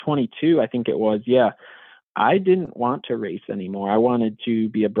22, I think it was. Yeah. I didn't want to race anymore. I wanted to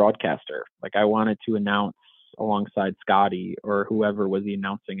be a broadcaster. Like I wanted to announce alongside Scotty or whoever was the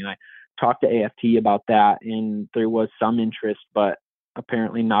announcing. And I talked to AFT about that, and there was some interest, but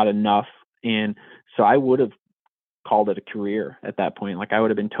apparently not enough. And so I would have called it a career at that point. Like I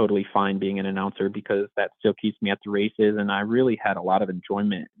would have been totally fine being an announcer because that still keeps me at the races. And I really had a lot of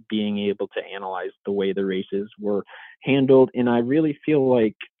enjoyment being able to analyze the way the races were handled. And I really feel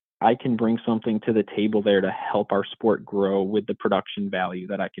like I can bring something to the table there to help our sport grow with the production value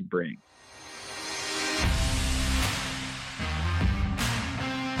that I could bring.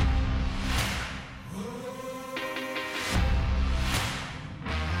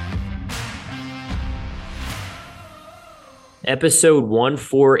 Episode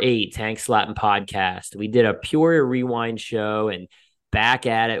 148, Tank Slapping Podcast. We did a Peoria Rewind show and back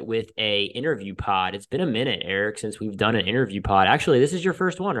at it with a interview pod. It's been a minute, Eric, since we've done an interview pod. Actually, this is your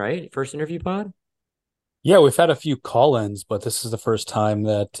first one, right? First interview pod? Yeah, we've had a few call-ins, but this is the first time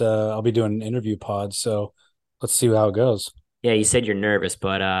that I'll be doing an interview pod. So let's see how it goes. Yeah, you said you're nervous,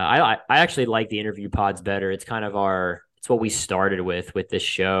 but I actually like the interview pods better. It's kind of it's what we started with this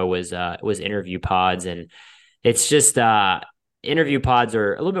show was interview pods, and it's just interview pods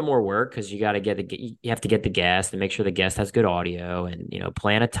are a little bit more work because you have to get the guest and make sure the guest has good audio and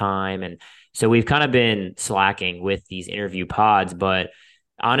plan a time. And so we've kind of been slacking with these interview pods, but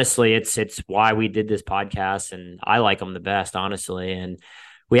honestly, it's why we did this podcast, and I like them the best, honestly. And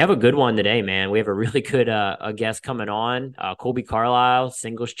we have a good one today, man. We have a really good a guest coming on, Kolby Carlile,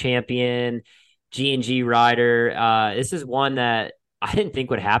 singles champion, G&G rider. This is one that I didn't think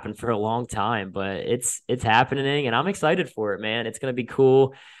would happen for a long time, but it's happening, and I'm excited for it, man. It's going to be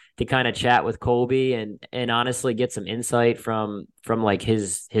cool to kind of chat with Kolby and honestly get some insight from like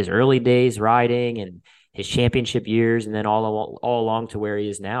his early days riding and his championship years, and then all along to where he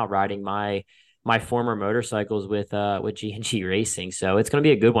is now riding my former motorcycles with G&G Racing. So it's going to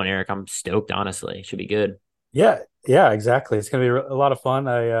be a good one, Eric. I'm stoked, honestly. It should be good. Yeah, exactly. It's going to be a lot of fun.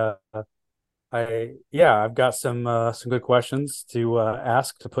 I've got some good questions to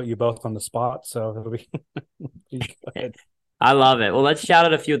ask to put you both on the spot. So it'll be good. I love it. Well, let's shout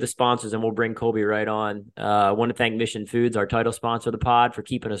out a few of the sponsors and we'll bring Kolby right on. I want to thank Mission Foods, our title sponsor of the pod, for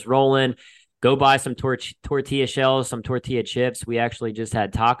keeping us rolling. Go buy some tortilla shells, some tortilla chips. We actually just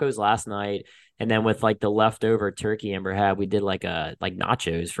had tacos last night. And then with like the leftover turkey Amber had, we did like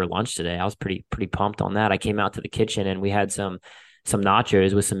nachos for lunch today. I was pretty pumped on that. I came out to the kitchen and we had some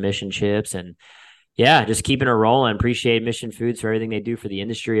nachos with some Mission chips, and yeah, just keeping it rolling. Appreciate Mission Foods for everything they do for the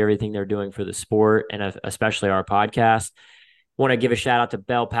industry, everything they're doing for the sport, and especially our podcast. Want to give a shout out to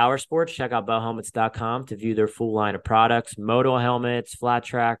Bell Power Sports. Check out bellhelmets.com to view their full line of products: moto helmets, flat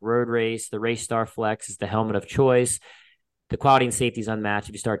track, road race. The Race Star Flex is the helmet of choice. The quality and safety is unmatched.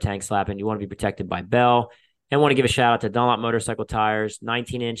 If you start tank slapping, you want to be protected by Bell. And want to give a shout out to Dunlop Motorcycle Tires,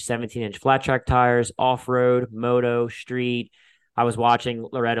 19-inch, 17-inch flat track tires, off-road, moto, street. I was watching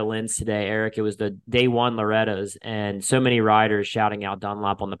Loretta Lynn's today, Eric. It was the day one Loretta's, and so many riders shouting out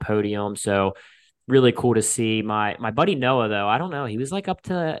Dunlop on the podium. So really cool to see. My buddy Noah, though, I don't know. He was like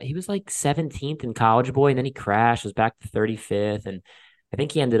 17th in College Boy, and then he crashed, was back to 35th, and I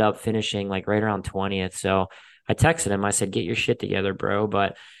think he ended up finishing like right around 20th. So I texted him. I said, "Get your shit together, bro."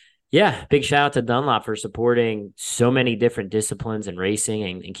 But yeah, big shout out to Dunlop for supporting so many different disciplines in racing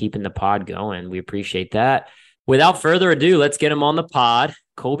and keeping the pod going. We appreciate that. Without further ado, let's get him on the pod.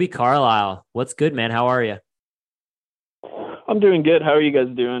 Kolby Carlile, what's good, man? How are you? I'm doing good. How are you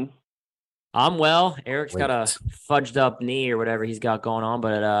guys doing? I'm well. Eric's got a fudged up knee or whatever he's got going on,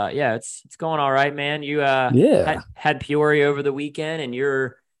 but yeah, it's going all right, man. You had Peoria over the weekend, and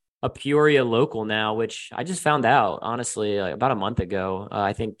you're a Peoria local now, which I just found out, honestly, like about a month ago.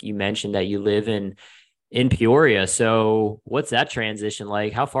 I think you mentioned that you live in Peoria. So what's that transition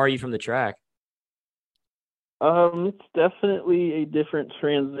like? How far are you from the track? It's definitely a different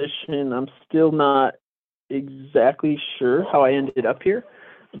transition. I'm still not exactly sure how I ended up here,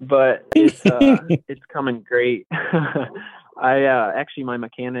 but it's coming great. I actually, my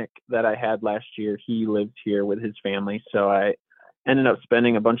mechanic that I had last year, he lived here with his family, so I ended up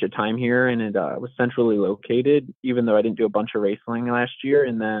spending a bunch of time here, and it was centrally located, even though I didn't do a bunch of racing last year.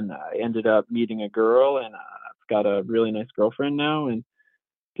 And then I ended up meeting a girl, and I've got a really nice girlfriend now, and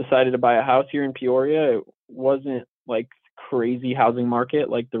decided to buy a house here in Peoria. It wasn't like crazy housing market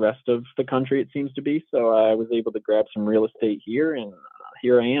like the rest of the country, it seems to be. So I was able to grab some real estate here, and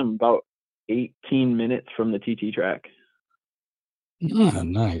here I am, about 18 minutes from the TT track. Oh,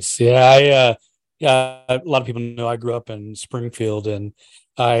 nice. Yeah, a lot of people know I grew up in Springfield, and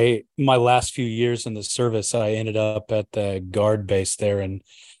my last few years in the service, I ended up at the guard base there in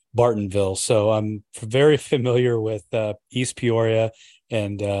Bartonville, so I'm very familiar with East Peoria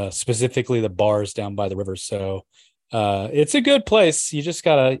and specifically the bars down by the river. So it's a good place. You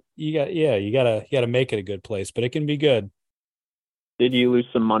gotta make it a good place, but it can be good. Did you lose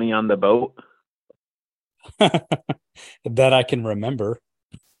some money on the boat? That I can remember.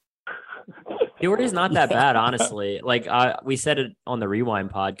 Peoria's not that Yeah. bad, honestly. Like we said it on the Rewind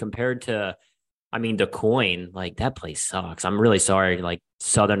pod compared to, I mean, DeCoin, like that place sucks. I'm really sorry, like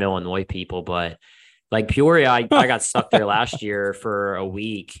Southern Illinois people, but like Peoria, I got stuck there last year for a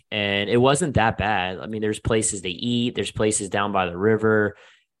week and it wasn't that bad. I mean, there's places to eat, there's places down by the river.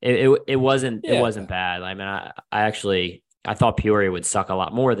 It Yeah. wasn't bad. I mean, I actually I thought Peoria would suck a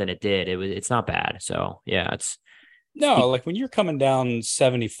lot more than it did. It's not bad. So yeah, it's No, like when you're coming down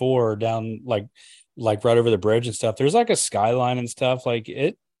 74 down like right over the bridge and stuff, there's like a skyline and stuff.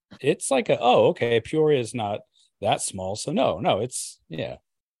 It's like okay, Peoria is not that small. So no, it's yeah.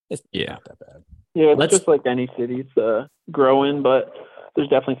 not that bad. Yeah, it's Let's just like any city. It's growing, but there's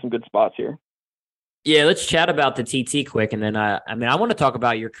definitely some good spots here. Yeah, let's chat about the TT quick, and then I mean, I want to talk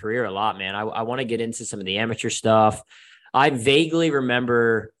about your career a lot, man. I want to get into some of the amateur stuff. I vaguely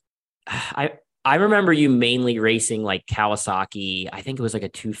remember, I remember you mainly racing like Kawasaki. I think it was like a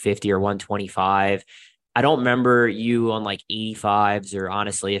 250 or 125. I don't remember you on like 85s, or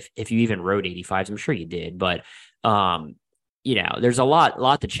honestly, if you even rode 85s, I'm sure you did, but there's a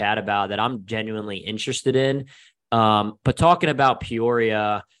lot to chat about that I'm genuinely interested in. But talking about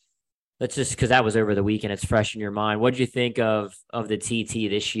Peoria. Let's just because that was over the weekend, it's fresh in your mind. What did you think of the TT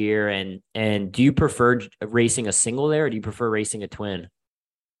this year? And do you prefer racing a single there, or do you prefer racing a twin?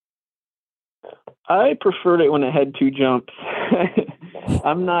 I preferred it when it had two jumps.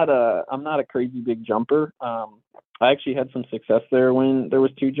 I'm not a crazy big jumper. I actually had some success there when there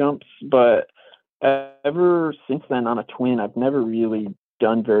was two jumps, but ever since then on a twin, I've never really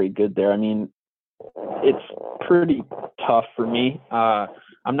done very good there. I mean, it's pretty tough for me.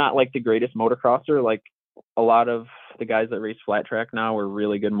 I'm not like the greatest motocrosser. Like a lot of the guys that race flat track now are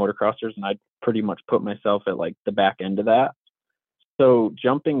really good motocrossers, and I'd pretty much put myself at like the back end of that. So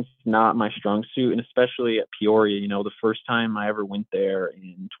jumping's not my strong suit, and especially at Peoria, the first time I ever went there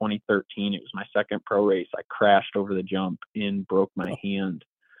in 2013, it was my second pro race. I crashed over the jump and broke my hand.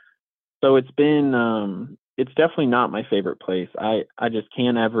 So it's definitely not my favorite place. I just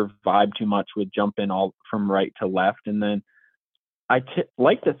can't ever vibe too much with jumping all from right to left. And then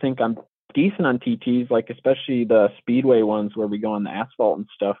like to think I'm decent on TTs, like especially the speedway ones where we go on the asphalt and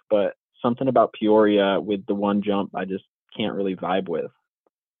stuff. But something about Peoria with the one jump, I just can't really vibe with.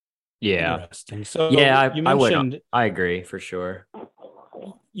 Yeah, Interesting. So yeah, I would. I agree for sure.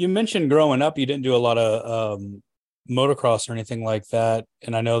 you mentioned growing up, you didn't do a lot of motocross or anything like that.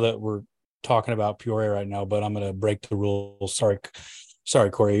 And I know that we're talking about Peoria right now, but I'm going to break the rules. Sorry,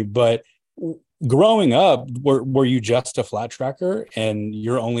 Corey. But growing up, were you just a flat tracker, and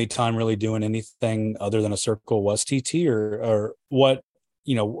your only time really doing anything other than a circle was TT, or what?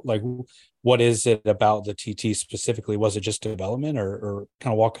 Like what is it about the TT specifically? Was it just development, or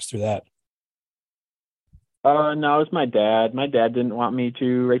kind of walk us through that? No, it was my dad. My dad didn't want me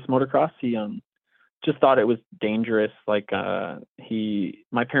to race motocross. He just thought it was dangerous. Like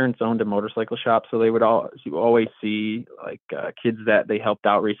my parents owned a motorcycle shop, so they would you always see like kids that they helped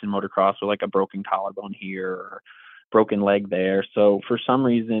out racing motocross with like a broken collarbone here or broken leg there. So for some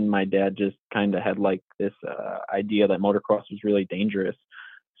reason, my dad just kind of had like this idea that motocross was really dangerous.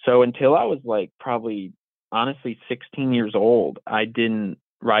 So until I was like probably honestly 16 years old, I didn't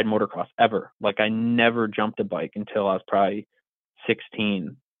ride motocross ever. Like I never jumped a bike until I was probably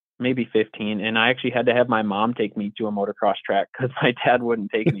 16, maybe 15. And I actually had to have my mom take me to a motocross track because my dad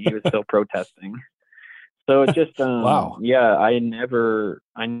wouldn't take me. He was still protesting. So it just, Wow. yeah, I never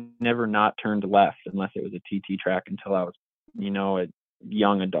not turned left unless it was a TT track until I was, a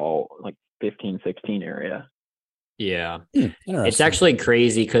young adult, like 15, 16 area. Yeah. It's Interesting. actually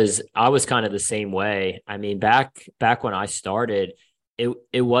crazy because I was kind of the same way. I mean, back when I started,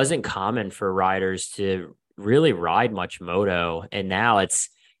 it wasn't common for riders to really ride much moto, and now it's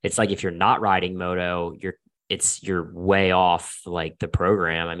like if you're not riding moto, you're way off like the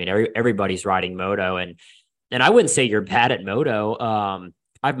program. I mean, everybody's riding moto, and I wouldn't say you're bad at moto.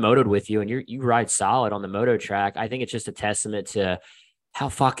 I've motoed with you, and you ride solid on the moto track. I think it's just a testament to how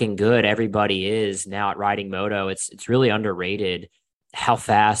fucking good everybody is now at riding moto. It's really underrated how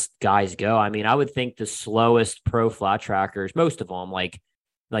fast guys go. I mean, I would think the slowest pro flat trackers, most of them, like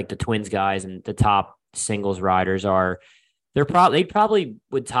the twins guys and the top singles riders they probably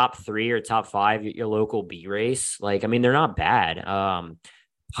would top three or top five at your local B race. Like, I mean, they're not bad.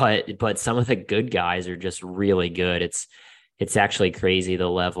 But some of the good guys are just really good. it's actually crazy the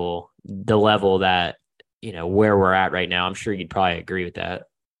level that, where we're at right now. I'm sure you'd probably agree with that.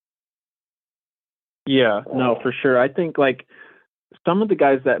 Yeah, no, for sure. I think like some of the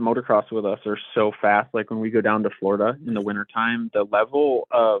guys that motocross with us are so fast. Like when we go down to Florida in the wintertime, the level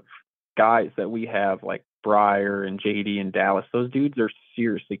of guys that we have, like Breyer and JD and Dallas, those dudes are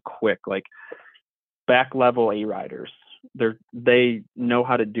seriously quick, like back level A riders. They know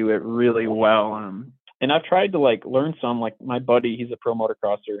how to do it really well. And I've tried to like learn some. Like my buddy, he's a pro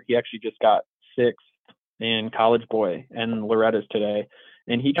motocrosser. He actually just got sixth in College Boy and Loretta's today,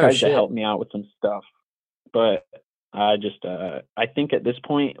 and he Oh tries to shit. help me out with some stuff. But I think at this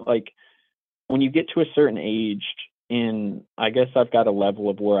point, like when you get to a certain age, and I guess I've got a level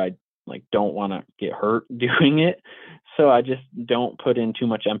of where I like don't want to get hurt doing it. So I just don't put in too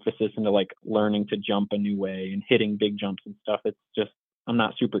much emphasis into like learning to jump a new way and hitting big jumps and stuff. It's just I'm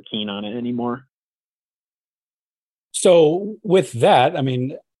not super keen on it anymore. So with that, I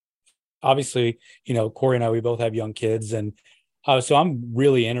mean, obviously, Corey and I, we both have young kids, and so I'm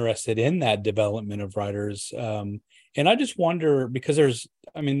really interested in that development of riders. And I just wonder because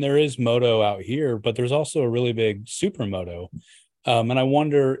there is moto out here, but there's also a really big supermoto. And I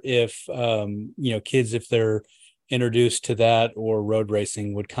wonder if, kids, if they're introduced to that or road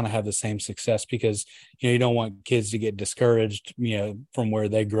racing would kind of have the same success because, you don't want kids to get discouraged, from where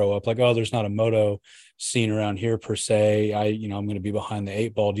they grow up, like, oh, there's not a moto scene around here per se. I'm going to be behind the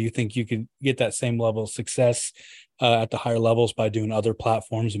eight ball. Do you think you could get that same level of success at the higher levels by doing other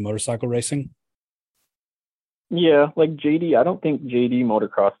platforms of motorcycle racing? Yeah, like JD, I don't think JD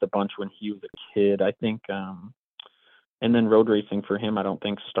motocrossed a bunch when he was a kid. I think, and then road racing for him, I don't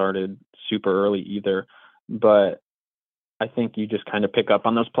think started super early either. But I think you just kind of pick up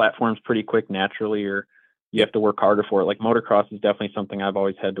on those platforms pretty quick naturally, or you have to work harder for it. Like motocross is definitely something I've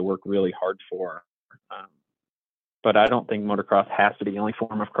always had to work really hard for. Um, but I don't think motocross has to be the only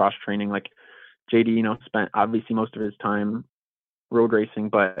form of cross training. Like JD, spent obviously most of his time road racing,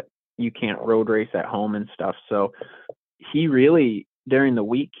 but you can't road race at home and stuff. So he really, during the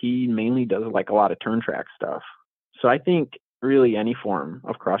week, he mainly does like a lot of turn track stuff. So I think really any form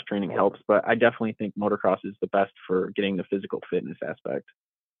of cross training helps, but I definitely think motocross is the best for getting the physical fitness aspect.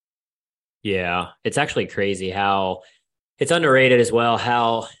 Yeah, it's actually crazy how it's underrated as well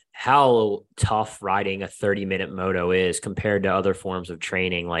how tough riding a 30-minute moto is compared to other forms of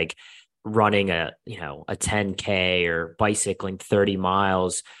training like running a 10K or bicycling 30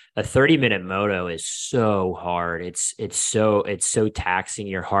 miles. A 30-minute moto is so hard. It's so taxing.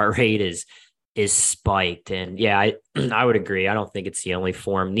 Your heart rate is spiked. And yeah, I would agree. I don't think it's the only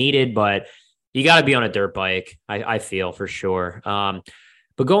form needed, but you got to be on a dirt bike. I feel for sure.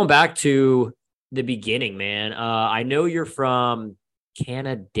 But going back to the beginning, man, I know you're from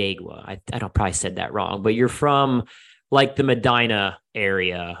Canandaigua. I don't probably said that wrong, but you're from like the Medina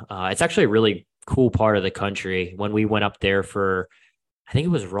area. It's actually a really cool part of the country. When we went up there for, I think it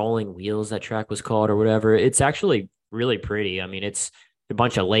was Rolling Wheels, that track was called or whatever. It's actually really pretty. I mean, it's a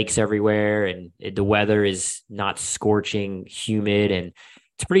bunch of lakes everywhere, and the weather is not scorching, humid, and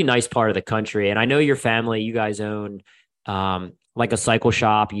it's a pretty nice part of the country. And I know your family, you guys own like a cycle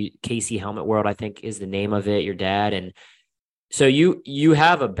shop. Casey Helmet World, I think, is the name of it. Your dad, and so you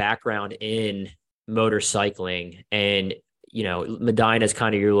have a background in motorcycling, and Medina is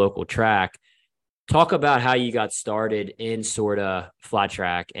kind of your local track. Talk about how you got started in sort of flat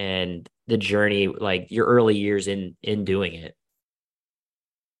track and the journey, like your early years in doing it.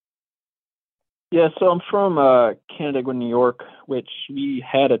 Yeah, so I'm from Canandaigua, New York, which we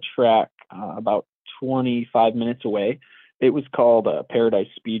had a track about 25 minutes away. It was called Paradise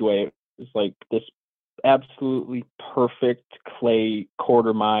Speedway. It was like this absolutely perfect clay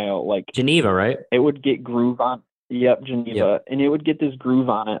quarter mile. Like Geneva, right? it would get groove on. Yep, Yep. Geneva. And it would get this groove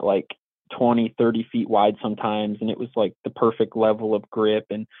on it like 20, 30 feet wide sometimes. And it was like the perfect level of grip.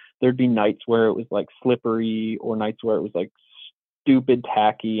 And there'd be nights where it was like slippery or nights where it was like stupid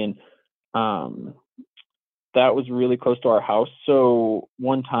tacky. And um, that was really close to our house. So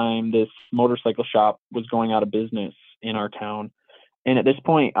one time this motorcycle shop was going out of business in our town. And at this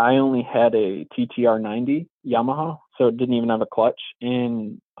point, I only had a TTR 90 Yamaha, so it didn't even have a clutch.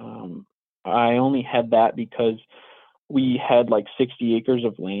 And I only had that because we had like 60 acres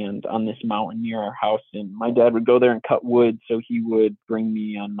of land on this mountain near our house. And my dad would go there and cut wood. So he would bring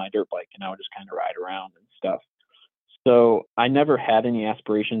me on my dirt bike and I would just kind of ride around and stuff. So I never had any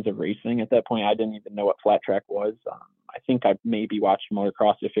aspirations of racing. At that point, I didn't even know what flat track was. I think I maybe watched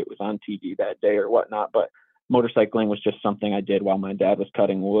motocross if it was on TV that day or whatnot, but motorcycling was just something I did while my dad was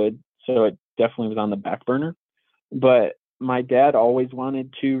cutting wood. So it definitely was on the back burner. But my dad always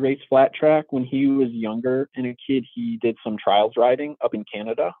wanted to race flat track. When he was younger and a kid, he did some trials riding up in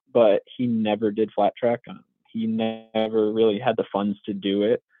Canada, but he never did flat track. He never really had the funds to do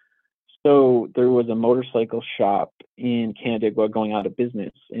it. So there was a motorcycle shop in Canandaigua going out of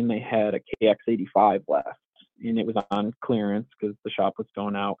business, and they had a KX85 left, and it was on clearance because the shop was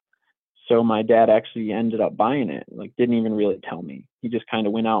going out. So my dad actually ended up buying it, like didn't even really tell me. He just kind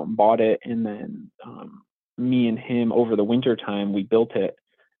of went out and bought it, and then me and him over the winter time, we built it,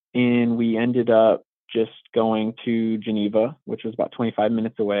 and we ended up just going to Geneva, which was about 25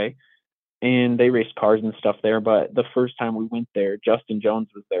 minutes away, and they raced cars and stuff there. But the first time we went there, Justin Jones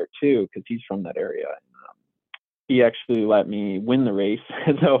was there too, because he's from that area. He actually let me win the race.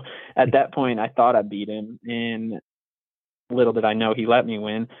 So at that point, I thought I beat him, and little did I know he let me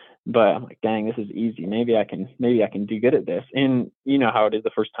win. But I'm like, dang, this is easy. Maybe I can do good at this. And you know how it is the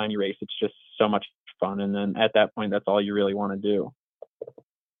first time you race, it's just so much fun. And then at that point, that's all you really want to do.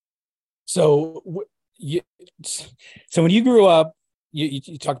 So, so when you grew up,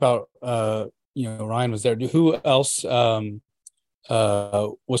 you talked about, Ryan was there. Who else was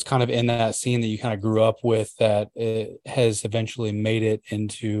kind of in that scene that you kind of grew up with that has eventually made it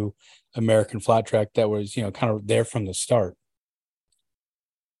into American flat track that was, kind of there from the start?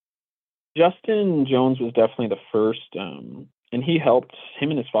 Justin Jones was definitely the first, and him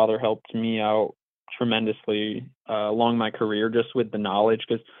and his father helped me out tremendously along my career, just with the knowledge,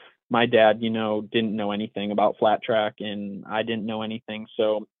 because my dad, didn't know anything about flat track, and I didn't know anything.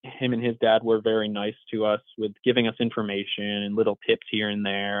 So him and his dad were very nice to us with giving us information and little tips here and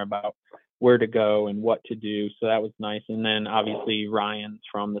there about where to go and what to do. So that was nice. And then obviously Ryan's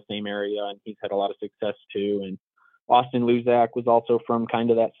from the same area, and he's had a lot of success too. And Austin Luzak was also from kind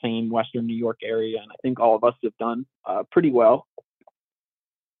of that same Western New York area, and I think all of us have done pretty well.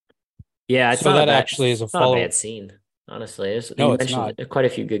 Yeah, it's so not that a bad, actually is a it's not a follow. bad scene, honestly. No, you it's mentioned not. quite a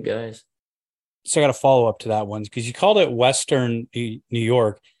few good guys. So I got a follow up to that one because you called it Western New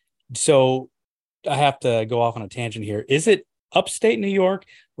York. So I have to go off on a tangent here. Is it upstate New York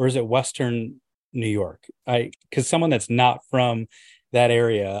or is it Western New York? Because someone that's not from that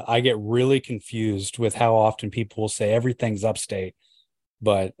area, I get really confused with how often people will say everything's upstate.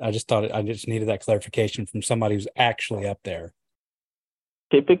 But I just needed that clarification from somebody who's actually up there.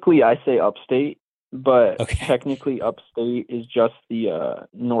 Typically, I say upstate, but Okay. Technically upstate is just the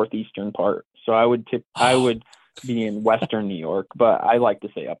northeastern part. So I would be in Western New York, but I like to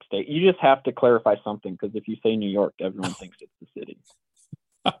say upstate. You just have to clarify something, because if you say New York, everyone thinks it's the city.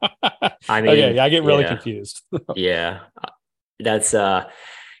 I mean, okay, I get really confused. Yeah. That's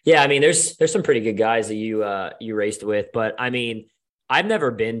yeah, I mean, there's some pretty good guys that you raced with, but I mean, I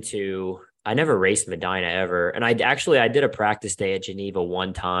never raced Medina ever. And I did a practice day at Geneva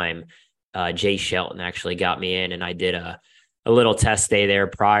one time. Jay Shelton actually got me in, and I did a little test day there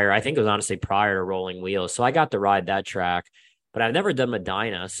prior. I think it was honestly prior to Rolling Wheels. So I got to ride that track, but I've never done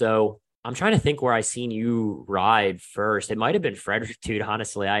Medina. So I'm trying to think where I seen you ride first. It might have been Frederick, dude.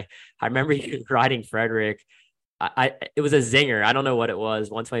 Honestly, I remember you riding Frederick. It was a zinger. I don't know what it was,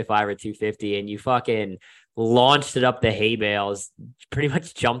 125 or 250, and you fucking launched it up the hay bales, pretty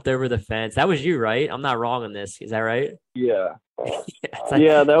much jumped over the fence. That was you, right? I'm not wrong on this. Is that right? Yeah.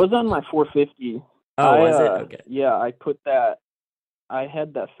 Yeah, that was on my 450. Oh, was it? Okay. Yeah, I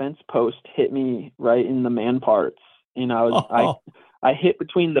had that fence post hit me right in the man parts, and I hit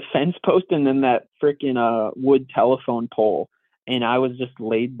between the fence post and then that freaking wood telephone pole, and I was just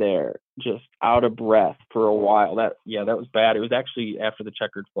laid there, just out of breath for a while. That was bad. It was actually after the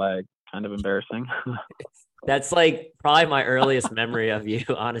checkered flag. Kind of embarrassing. That's like probably my earliest memory of you,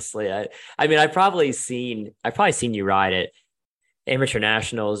 honestly. I mean, I've probably seen you ride at amateur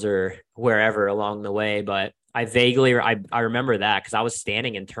nationals or wherever along the way, but I remember that because I was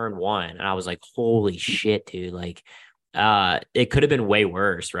standing in turn one and I was like, holy shit, dude. Like, it could have been way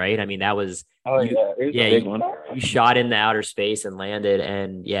worse, right? I mean, that was, it was a big one. You shot in the outer space and landed,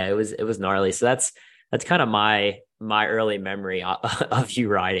 and yeah, it was gnarly. So that's kind of my early memory of you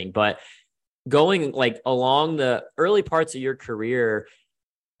riding. But going like along the early parts of your career,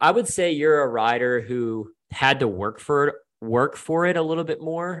 I would say you're a rider who had to work for it a little bit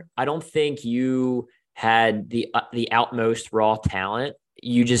more. I don't think you had the outmost raw talent.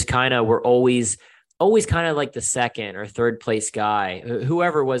 You just kind of were always kind of like the second or third place guy.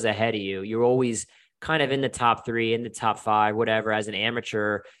 Whoever was ahead of you, you're always kind of in the top three, in the top five, whatever, as an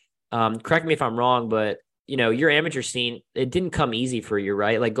amateur. Correct me if I'm wrong, but your amateur scene, it didn't come easy for you,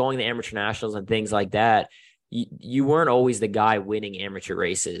 right? Like going to amateur nationals and things like that. You weren't always the guy winning amateur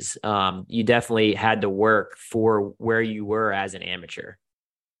races. You definitely had to work for where you were as an amateur.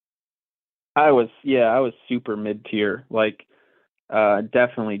 I was super mid-tier. Like,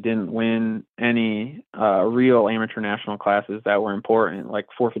 definitely didn't win any real amateur national classes that were important, like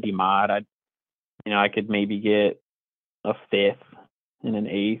 450 mod. I could maybe get a fifth and an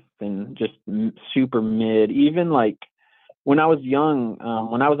eighth, and just super mid. Even like when I was young,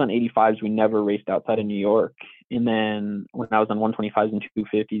 when I was on 85s, we never raced outside of New York. And then when I was on 125s and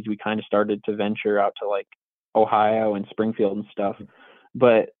 250s, we kind of started to venture out to like Ohio and Springfield and stuff.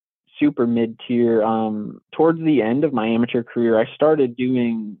 But super mid tier. Towards the end of my amateur career, I started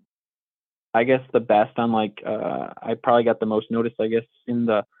doing, I guess, the best on like, I probably got the most notice, I guess,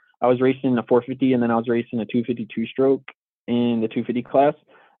 I was racing a 450, and then I was racing a 252 stroke in the 250 class.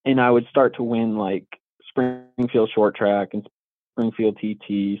 And I would start to win like Springfield short track and Springfield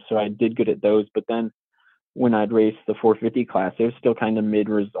TT. So I did good at those. But then when I'd race the 450 class, it was still kind of mid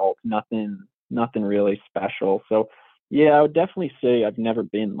result, nothing really special. So yeah, I would definitely say I've never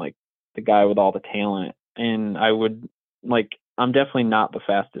been like the guy with all the talent. And I'm definitely not the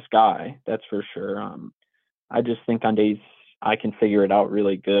fastest guy, that's for sure. I just think on days I can figure it out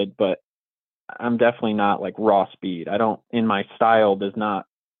really good, but I'm definitely not like raw speed. I don't, in my style does not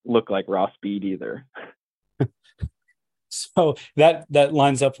look like raw speed either. So that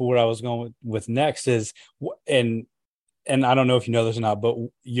lines up with what I was going with next is, and I don't know if you know this or not, but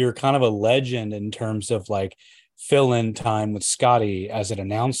you're kind of a legend in terms of like fill-in time with Scotty as an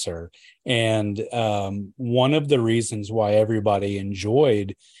announcer. And one of the reasons why everybody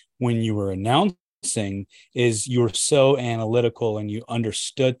enjoyed when you were announcing is you were so analytical and you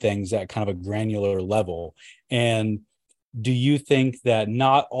understood things at kind of a granular level. And do you think that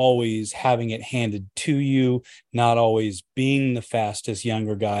not always having it handed to you, not always being the fastest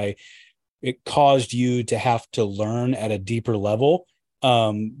younger guy, it caused you to have to learn at a deeper level?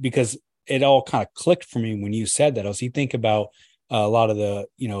 Because it all kind of clicked for me when you said that. As you think about a lot of the,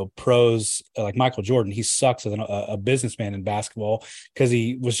 pros like Michael Jordan, he sucks as a businessman in basketball because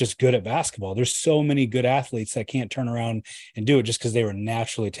he was just good at basketball. There's so many good athletes that can't turn around and do it just because they were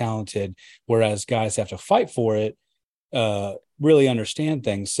naturally talented, whereas guys have to fight for it, really understand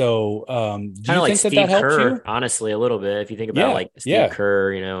things. So do Kind you of like think that Steve helps Kerr, you? honestly, a little bit. If you think about Yeah, like Steve yeah,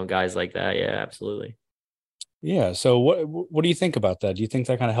 Kerr, guys like that. Yeah, absolutely. yeah. So what do you think about that? Do you think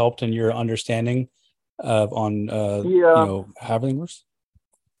that kind of helped in your understanding of on Yeah, how everything works?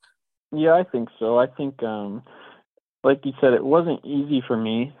 yeah, I think so. I think, like you said, it wasn't easy for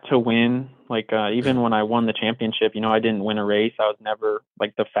me to win. Like, even when I won the championship, I didn't win a race. I was never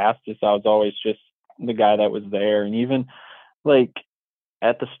like the fastest. I was always just the guy that was there. And even like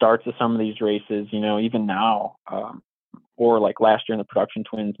at the starts of some of these races, even now, or like last year in the production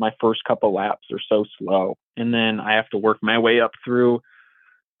twins, my first couple laps are so slow. And then I have to work my way up through.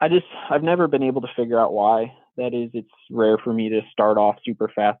 I've never been able to figure out why that is. It's rare for me to start off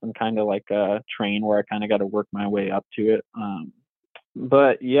super fast. I'm kind of like a train where I kind of got to work my way up to it.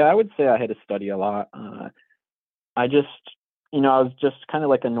 But yeah, I would say I had to study a lot. I just, I was just kind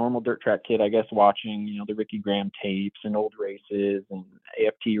of like a normal dirt track kid, I guess, watching, the Ricky Graham tapes and old races and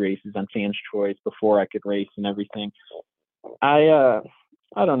AFT races on Fans Choice before I could race and everything. I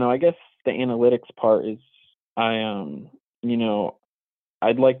don't know. I guess the analytics part is, you know,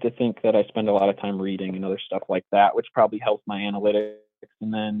 I'd like to think that I spend a lot of time reading and other stuff like that, which probably helps my analytics.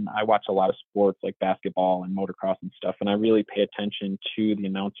 And then I watch a lot of sports like basketball and motocross and stuff, and I really pay attention to the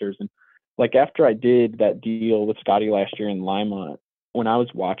announcers. And like after I did that deal with Scotty last year in Lima, when I was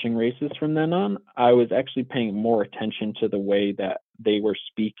watching races from then on, I was actually paying more attention to the way that they were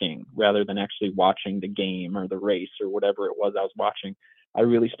speaking rather than actually watching the game or the race or whatever it was I was watching. I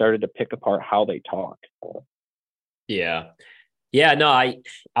really started to pick apart how they talk. Yeah. Yeah, no,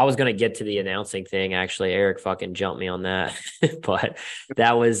 I was gonna get to the announcing thing actually. Eric fucking jumped me on that. But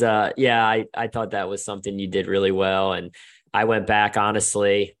that was yeah, I thought that was something you did really well. And I went back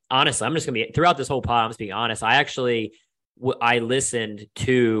honestly, I'm just gonna be throughout this whole pod, I'm just being honest. I actually I listened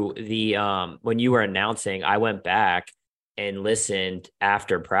to the when you were announcing, I went back and listened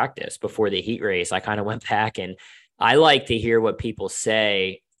after practice before the heat race. I kind of went back and I like to hear what people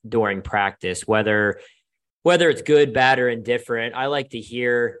say during practice, whether it's good, bad, or indifferent. I like to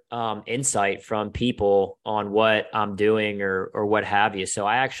hear insight from people on what I'm doing or what have you. So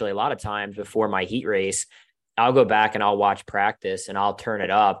I actually, a lot of times before my heat race, I'll go back and I'll watch practice and I'll turn it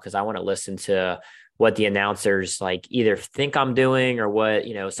up because I want to listen to what the announcers like either think I'm doing or what,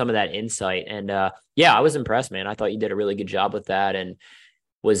 some of that insight. And yeah, I was impressed, man. I thought you did a really good job with that. And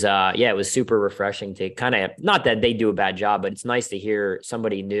was yeah, it was super refreshing to kind of, not that they do a bad job, but it's nice to hear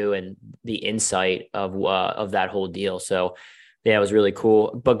somebody new and the insight of that whole deal. So yeah, it was really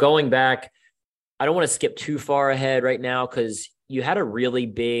cool. But going back, I don't want to skip too far ahead right now because you had a really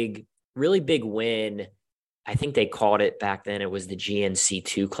big really big win. I think they called it back then. It was the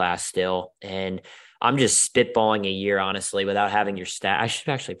GNC2 class still. And I'm just spitballing a year, honestly, without having your stat. I should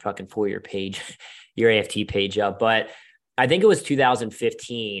actually fucking pull your page, your AFT page up. But I think it was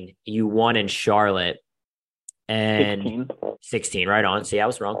 2015. You won in Charlotte. And 16, right on. See, I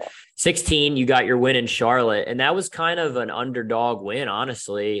was wrong. 16, you got your win in Charlotte. And that was kind of an underdog win,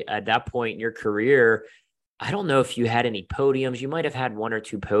 honestly. At that point in your career, I don't know if you had any podiums. You might have had one or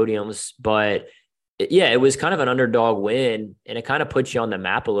two podiums, but yeah, it was kind of an underdog win, and it kind of puts you on the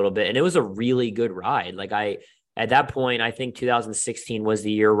map a little bit. And it was a really good ride. At that point, I think 2016 was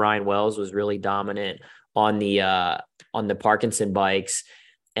the year Ryan Wells was really dominant on the Parkinson bikes.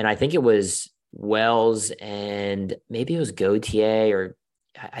 And I think it was Wells and maybe it was Gautier, or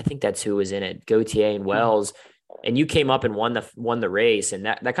I think that's who was in it, Gautier and Wells. And you came up and won the race, and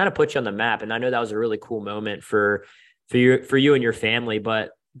that kind of put you on the map. And I know that was a really cool moment for you and your family.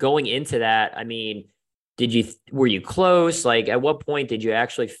 But going into that, I mean, were you close? Like, at what point did you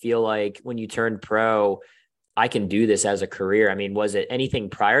actually feel like, when you turned pro, I can do this as a career? I mean, was it anything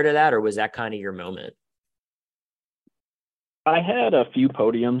prior to that, or was that kind of your moment? I had a few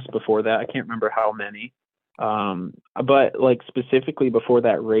podiums before that. I can't remember how many. But like specifically before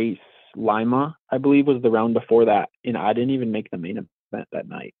that race, Lima, I believe, was the round before that, and I didn't even make the main event that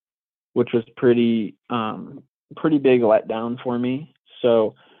night, which was pretty big letdown for me.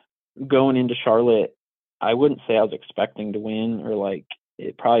 So going into Charlotte, I wouldn't say I was expecting to win, or like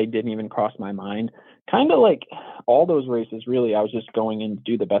it probably didn't even cross my mind. Kind of like all those races, really, I was just going in to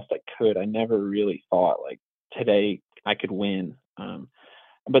do the best I could. I never really thought like today I could win.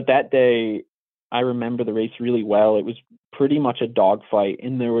 But that day, I remember the race really well. It was pretty much a dogfight,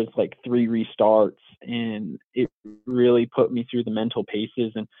 and there was like 3 restarts, and it really put me through the mental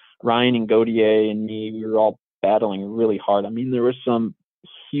paces. And Ryan and Gautier and me, we were all battling really hard. I mean, there was some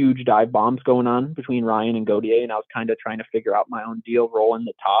huge dive bombs going on between Ryan and Gautier, and I was kind of trying to figure out my own deal, rolling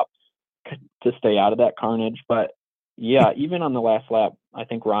the top to stay out of that carnage. But yeah, even on the last lap, I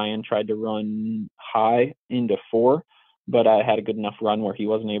think Ryan tried to run high into 4, but I had a good enough run where he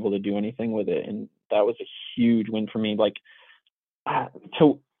wasn't able to do anything with it. And that was a huge win for me. Like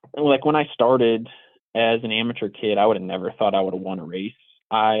when I started as an amateur kid, I would have never thought I would have won a race.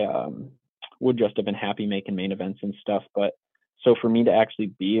 I would just have been happy making main events and stuff. But so for me to actually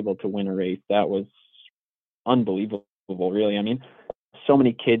be able to win a race, that was unbelievable, really. I mean, so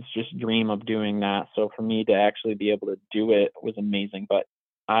many kids just dream of doing that. So for me to actually be able to do it was amazing. But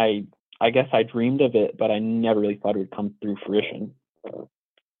I guess I dreamed of it, but I never really thought it would come through fruition.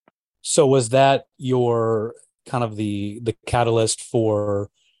 So was that your kind of the catalyst for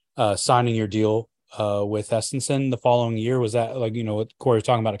signing your deal with Estenson the following year? Was that, like, what Corey was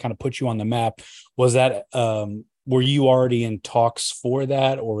talking about, it kind of put you on the map? Was that were you already in talks for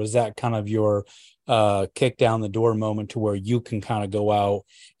that, or was that kind of your kick down the door moment to where you can kind of go out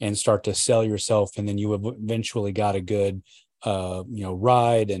and start to sell yourself, and then you eventually got a good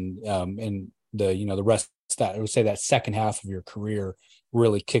ride, and the rest, that I would say that second half of your career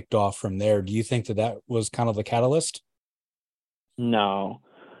really kicked off from there? Do you think that was kind of the catalyst? No,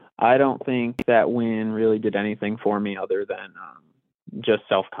 I don't think that win really did anything for me other than just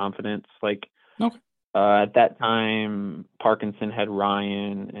self-confidence. Like, okay. At that time, Parkinson had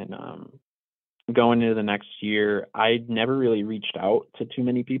Ryan, and going into the next year, I'd never really reached out to too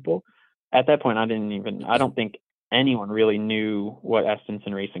many people. At that point, I don't think anyone really knew what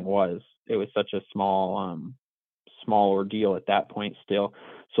Estenson Racing was. It was such a small ordeal at that point still.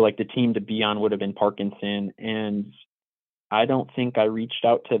 So like the team to be on would have been Parkinson, and I don't think I reached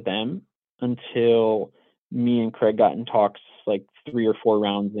out to them until me and Craig got in talks like 3 or 4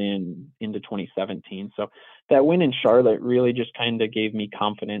 rounds into 2017. So that win in Charlotte really just kind of gave me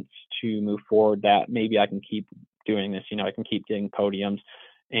confidence to move forward, that maybe I can keep doing this. I can keep getting podiums,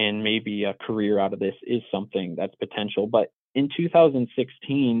 and maybe a career out of this is something that's potential. But in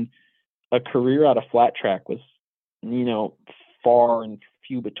 2016, a career out of flat track was, far and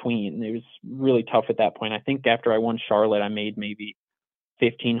few between. It was really tough at that point. I think after I won Charlotte, I made maybe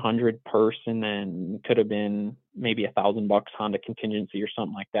 $1,500 purse, and then could have been maybe $1,000 Honda contingency or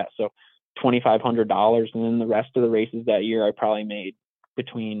something like that. So $2,500, and then the rest of the races that year, I probably made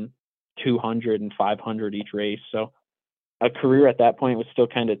between $200 and $500 each race. So a career at that point was still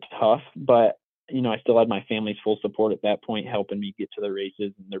kind of tough, but I still had my family's full support at that point, helping me get to the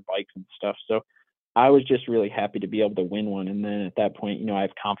races and their bikes and stuff. So I was just really happy to be able to win one. And then at that point, I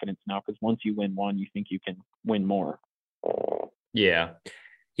have confidence now, because once you win one, you think you can win more. Yeah.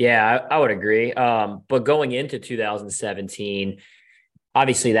 Yeah, I would agree. But going into 2017,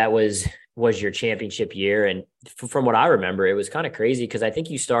 obviously that was was your championship year. And from what I remember, it was kind of crazy because I think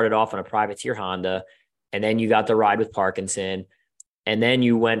you started off on a privateer Honda, and then you got the ride with Parkinson, and then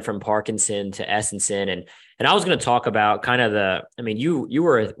you went from Parkinson to Essenson. And I was going to talk about kind of I mean, you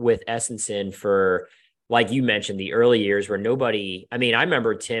were with Essenson for, like you mentioned, the early years where nobody, I mean, I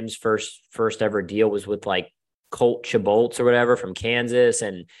remember Tim's first ever deal was with like Colt Chabolts or whatever from Kansas.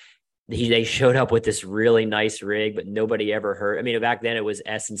 And they showed up with this really nice rig, but nobody ever heard. I mean, back then it was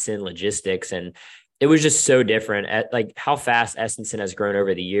Essenson Logistics, and it was just so different. Like how fast Essenson has grown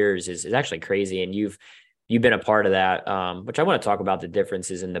over the years is actually crazy. And you've been a part of that, which I want to talk about the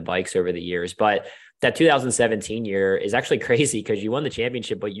differences in the bikes over the years. But that 2017 year is actually crazy because you won the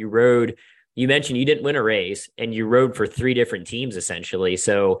championship, but you mentioned you didn't win a race and you rode for 3 different teams essentially.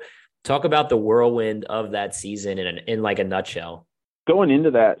 So talk about the whirlwind of that season in like a nutshell. Going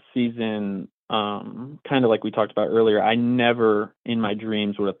into that season, kind of like we talked about earlier, I never in my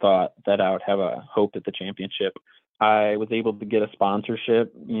dreams would have thought that I would have a hope at the championship. I was able to get a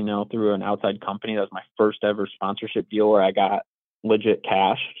sponsorship, through an outside company. That was my first ever sponsorship deal where I got legit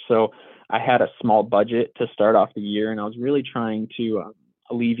cash. So I had a small budget to start off the year, and I was really trying to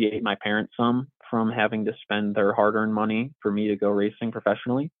alleviate my parents some from having to spend their hard-earned money for me to go racing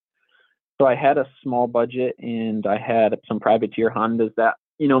professionally. So I had a small budget, and I had some privateer Hondas that,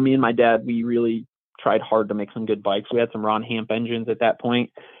 me and my dad, we really tried hard to make some good bikes. We had some Ron Hamp engines at that point,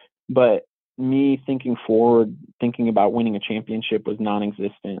 but me thinking forward, thinking about winning a championship was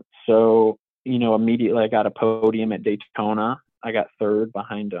non-existent. So, immediately I got a podium at Daytona. I got third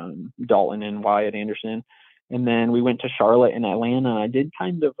behind Dalton and Wyatt Anderson. And then we went to Charlotte and Atlanta. I did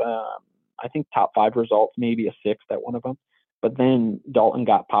kind of, I think top 5 results, maybe a 6th at one of them. But then Dalton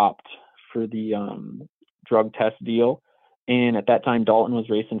got popped for the drug test deal. And at that time, Dalton was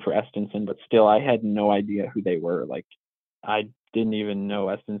racing for Estenson, but still I had no idea who they were. Like, I didn't even know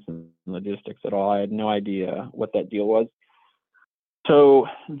Estenson Logistics at all. I had no idea what that deal was. So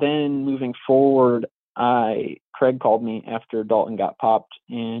then moving forward, Craig called me after Dalton got popped,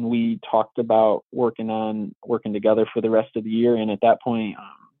 and we talked about working together for the rest of the year. And at that point,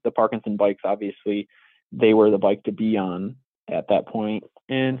 the Parkinson bikes, obviously, they were the bike to be on at that point.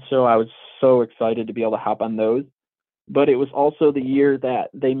 And so I was so excited to be able to hop on those. But it was also the year that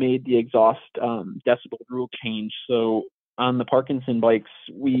they made the exhaust decibel rule change. So on the Parkinson bikes,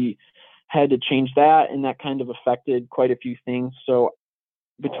 we had to change that, and that kind of affected quite a few things. So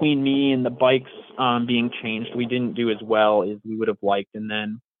between me and the bikes being changed, we didn't do as well as we would have liked. And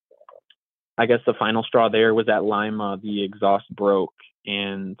then I guess the final straw there was at Lima, the exhaust broke,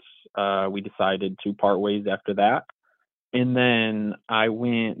 and we decided to part ways after that. And then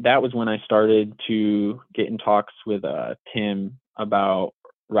that was when I started to get in talks with Tim about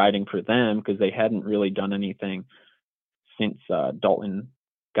riding for them, because they hadn't really done anything since Dalton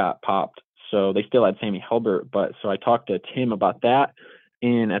got popped. So they still had Sammy Helbert, but so I talked to Tim about that.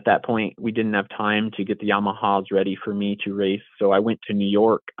 And at that point, we didn't have time to get the Yamahas ready for me to race. So I went to New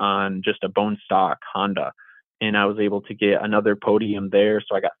York on just a bone stock Honda, and I was able to get another podium there.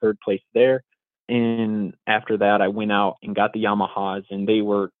 So I got 3rd place there. And after that, I went out and got the Yamahas, and they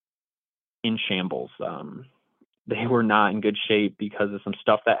were in shambles. They were not in good shape because of some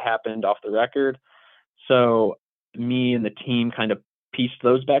stuff that happened off the record. So me and the team kind of pieced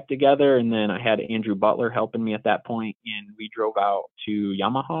those back together. And then I had Andrew Butler helping me at that point, and we drove out to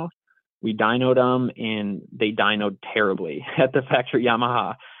Yamaha. We dynoed them, and they dynoed terribly at the factory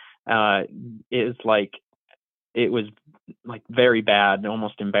Yamaha. It was like very bad,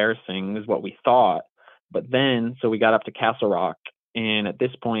 almost embarrassing is what we thought. But then, so we got up to Castle Rock, and at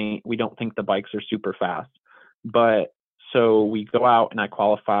this point, we don't think the bikes are super fast. But so we go out and I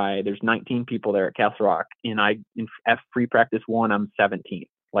qualify. There's 19 people there at Castle Rock, and in free practice 1, I'm 17th,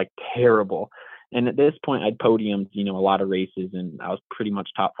 like terrible. And at this point, I'd podiumed, a lot of races, and I was pretty much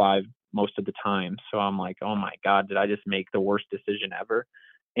top 5 most of the time. So I'm like, oh my God, did I just make the worst decision ever?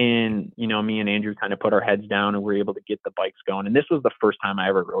 And, me and Andrew kind of put our heads down, and we were able to get the bikes going. And this was the first time I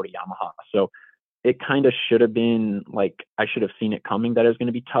ever rode a Yamaha. So it kind of should have been like, I should have seen it coming that it was going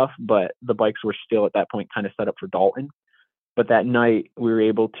to be tough, but the bikes were still at that point kind of set up for Dalton. But that night we were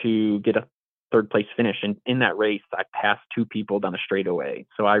able to get a 3rd place finish. And in that race, I passed 2 people down the straightaway.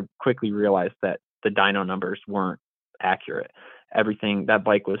 So I quickly realized that the dyno numbers weren't accurate. That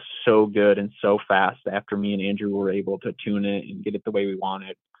bike was so good and so fast after me and Andrew were able to tune it and get it the way we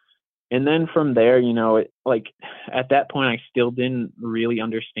wanted. And then from there, at that point, I still didn't really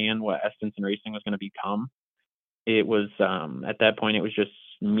understand what Estenson Racing was going to become. It was, at that point, it was just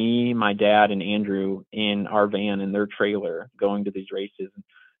me, my dad, and Andrew in our van in their trailer going to these races.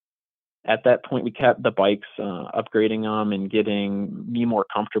 at that point we kept the bikes, upgrading them and getting me more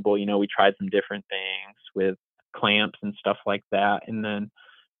comfortable. We tried some different things with clamps and stuff like that. And then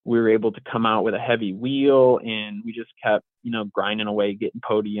we were able to come out with a heavy wheel, and we just kept, grinding away, getting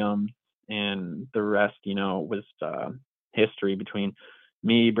podiums, and the rest, was history between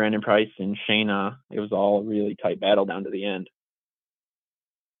me, Brandon Price, and Shayna. It was all a really tight battle down to the end.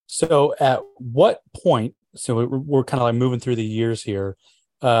 So at what point, so we're kind of like moving through the years here.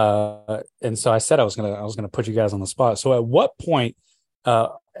 And so I said I was gonna put you guys on the spot. So at what point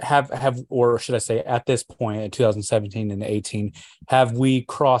or should I say at this point in 2017 and 18, have we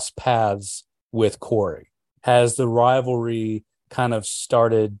crossed paths with Corey? Has the rivalry kind of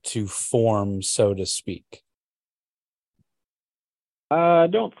started to form, so to speak? I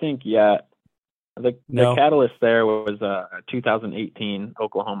don't think yet. The catalyst there was 2018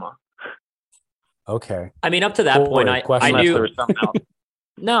 Oklahoma. Okay. I mean, up to that point, I knew there was something else.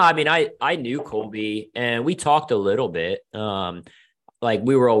 No, I mean, I knew Kolby, and we talked a little bit. Like,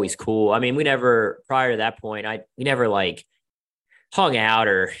 we were always cool. I mean, prior to that point, we never like hung out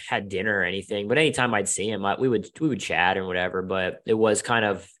or had dinner or anything, but anytime I'd see him, we would chat and whatever, but it was kind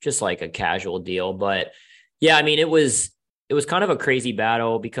of just like a casual deal. But yeah, I mean, it was kind of a crazy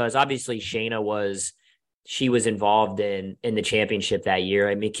battle because obviously Shayna was involved in the championship that year.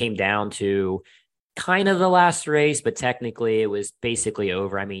 I mean, it came down to kind of the last race, but technically it was basically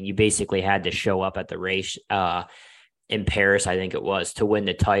over. I mean, you basically had to show up at the race in Paris, I think it was, to win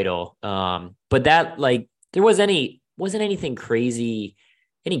the title. But that, like, there wasn't anything crazy,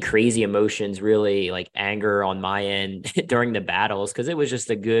 any crazy emotions, really, like anger on my end during the battles, because it was just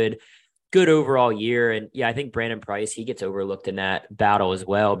a good overall year. And yeah, I think Brandon Price, he gets overlooked in that battle as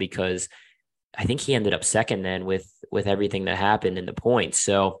well, because I think he ended up second then with everything that happened in the points.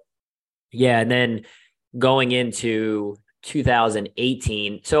 So yeah, and then going into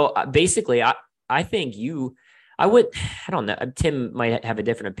 2018. So basically, I think I don't know, Tim might have a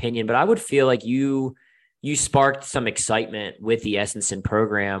different opinion, but I would feel like you sparked some excitement with the Estenson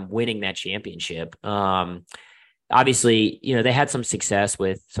program winning that championship. Obviously, they had some success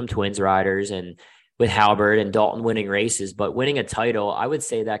with some twins riders and with Halbert and Dalton winning races, but winning a title, I would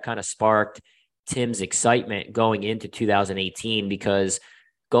say that kind of sparked Tim's excitement going into 2018, because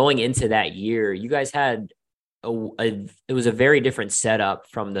going into that year, you guys had it was a very different setup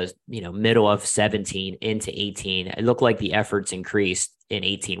from the middle of 17 into 18. It looked like the efforts increased in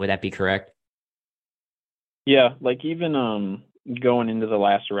 18. Would that be correct? Yeah, like even going into the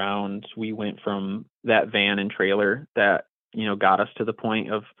last round, we went from that van and trailer that got us to the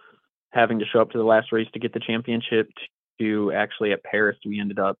point of having to show up to the last race to get the championship to actually at Paris we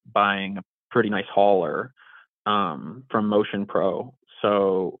ended up buying a pretty nice hauler from Motion Pro.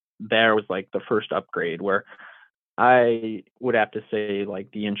 So there was like the first upgrade where I would have to say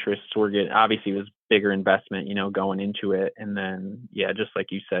like the interests were getting, obviously it was bigger investment, going into it. And then, yeah, just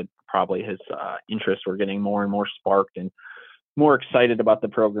like you said, probably his interests were getting more and more sparked and more excited about the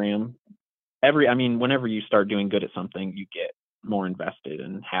program. Whenever you start doing good at something, you get more invested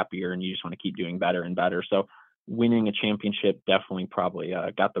and happier, and you just want to keep doing better and better. So winning a championship definitely probably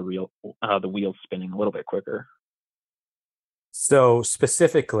got the wheels spinning a little bit quicker. So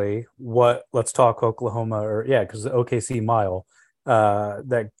specifically, let's talk Oklahoma, because the OKC mile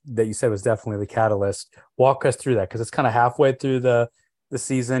that you said was definitely the catalyst. Walk us through that, because it's kind of halfway through the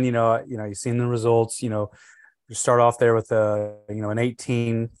season. You've seen the results. You start off there with an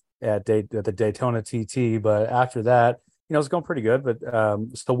 18 at the Daytona TT, but after that, it's going pretty good. But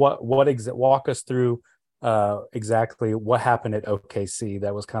so walk us through exactly what happened at OKC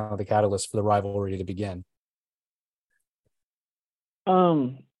that was kind of the catalyst for the rivalry to begin.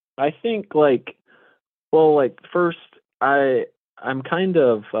 I think first I'm kind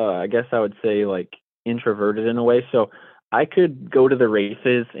of, I guess I would say like introverted in a way. So I could go to the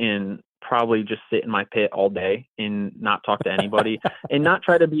races and probably just sit in my pit all day and not talk to anybody and not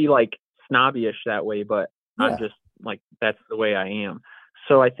try to be like snobbish that way, but yeah. I'm just like, that's the way I am.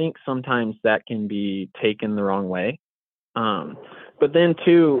 So I think sometimes that can be taken the wrong way. But then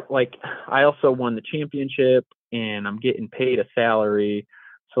too, like I also won the championship and I'm getting paid a salary.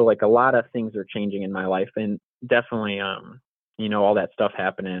 So like a lot of things are changing in my life, and definitely, all that stuff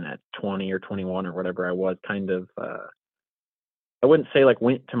happening at 20 or 21 or whatever I was kind of, I wouldn't say like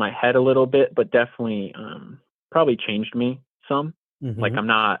went to my head a little bit, but definitely, probably changed me some. Mm-hmm. Like I'm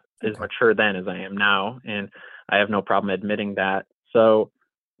not as mature then as I am now, and I have no problem admitting that. So,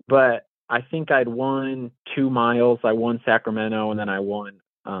 but I think I'd won 2 miles. I won Sacramento, and then I won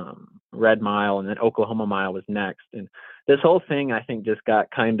Red Mile, and then Oklahoma Mile was next. And this whole thing, I think, just got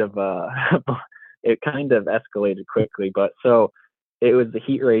kind of it kind of escalated quickly. But so it was the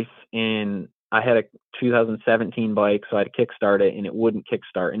heat race, and I had a 2017 bike, so I had to kickstart it, and it wouldn't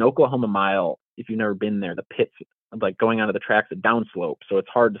kickstart. In Oklahoma Mile, if you've never been there, the pits, like going onto the track's a downslope, so it's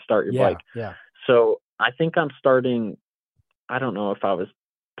hard to start your bike. Yeah. So I think I'm starting, I don't know if I was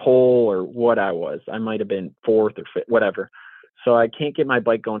pole or what I was. I might have been fourth or fifth, whatever. So I can't get my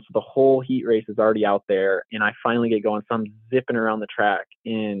bike going. So the whole heat race is already out there, and I finally get going. So I'm zipping around the track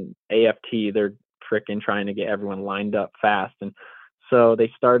in AFT. They're freaking trying to get everyone lined up fast. And so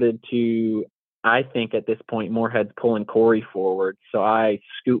they started to, I think at this point, Moorhead's pulling Corey forward. So I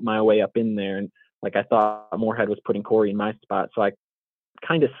scoot my way up in there, and like I thought Moorhead was putting Corey in my spot. So I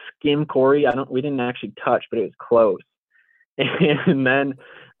kind of skim Corey. We didn't actually touch, but it was close. And then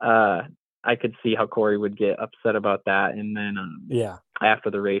I could see how Corey would get upset about that. And then after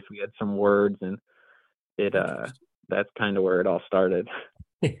the race, we had some words, and that's kind of where it all started.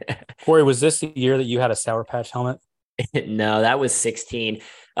 Corey, was this the year that you had a Sour Patch helmet? No, that was 16.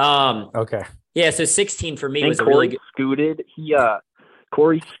 Okay. Yeah, so 16 for me and was Corey a really good. Scooted.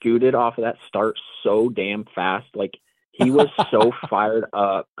 Corey scooted off of that start so damn fast. Like, he was so fired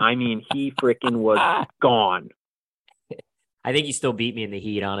up. I mean, he freaking was gone. I think he still beat me in the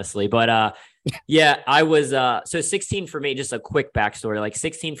heat, honestly. But yeah, I was so 16 for me, just a quick backstory. Like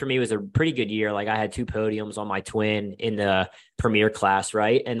 16 for me was a pretty good year. Like I had 2 podiums on my twin in the premier class,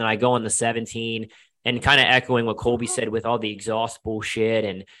 right? And then I go on the 17, and kind of echoing what Kolby said with all the exhaust bullshit.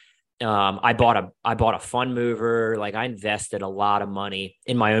 And I bought a fun mover. Like I invested a lot of money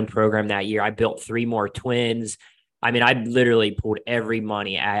in my own program that year. I built 3 more twins. I mean, I literally pulled every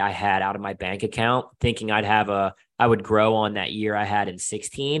money I had out of my bank account, thinking I would grow on that year I had in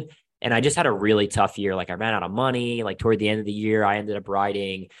 16. And I just had a really tough year. Like I ran out of money. Like toward the end of the year, I ended up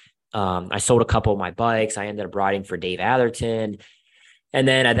riding. I sold a couple of my bikes. I ended up riding for Dave Atherton. And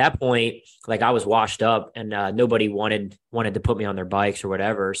then at that point, like I was washed up, and nobody wanted to put me on their bikes or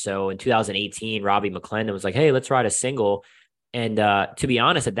whatever. So in 2018, Robbie McClendon was like, "Hey, let's ride a single." And to be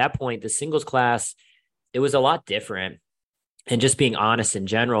honest, at that point, the singles class, it was a lot different. And just being honest in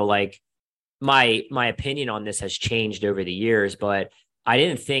general, like my opinion on this has changed over the years, but I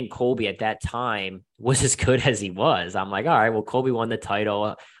didn't think Kolby at that time was as good as he was. I'm like, all right, well, Kolby won the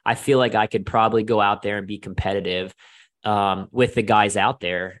title. I feel like I could probably go out there and be competitive with the guys out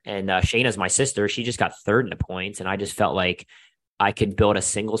there. And Shayna's my sister. She just got third in the points. And I just felt like I could build a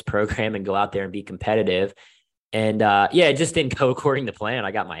singles program and go out there and be competitive. And it just didn't go according to plan.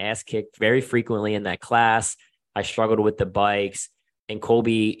 I got my ass kicked very frequently in that class. I struggled with the bikes. And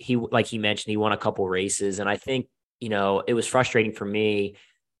Kolby, he mentioned, he won a couple races. And I think, it was frustrating for me,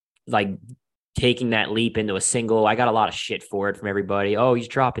 like taking that leap into a single. I got a lot of shit for it from everybody. Oh, he's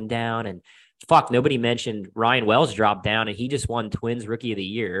dropping down. And fuck, nobody mentioned Ryan Wells dropped down, and he just won Twins Rookie of the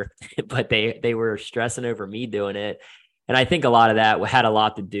Year. But they were stressing over me doing it. And I think a lot of that had a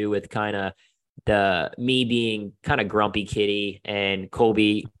lot to do with kind of me being kind of grumpy kitty, and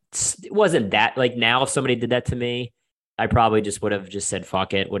Kolby wasn't that. Like now, if somebody did that to me, I probably just would have just said,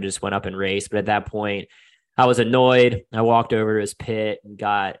 fuck it, would have just went up and raced. But at that point, I was annoyed. I walked over to his pit and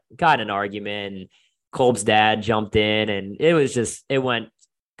got in an argument, and Kolb's dad jumped in, and it went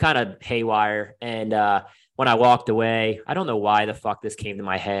kind of haywire. And when I walked away, I don't know why the fuck this came to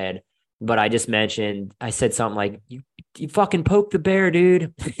my head, but I said something like, you fucking poked the bear,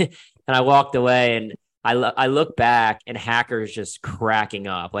 dude. And I walked away, and I look back, and Hacker's just cracking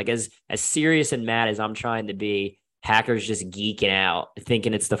up. Like as serious and mad as I'm trying to be, Hacker's just geeking out,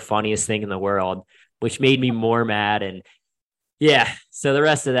 thinking it's the funniest thing in the world, which made me more mad. And yeah, so the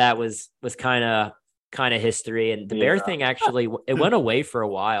rest of that was kind of history. And the bear thing, actually, it went away for a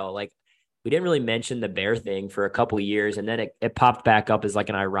while. Like we didn't really mention the bear thing for a couple of years, and then it popped back up as like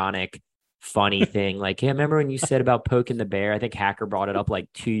an ironic, funny thing. Like, yeah, remember when you said about poking the bear? I think Hacker brought it up like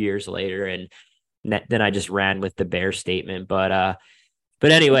 2 years later, and then I just ran with the bear statement. But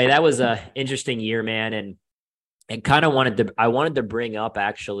anyway, that was a interesting year, man. And kind of I wanted to bring up,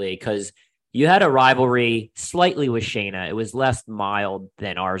 actually, because you had a rivalry slightly with Shayna. It was less mild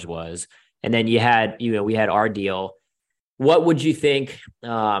than ours was. And then we had our deal. What would you think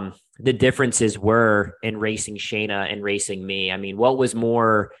the differences were in racing Shayna and racing me? I mean, what was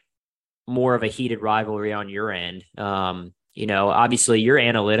more of a heated rivalry on your end? Obviously you're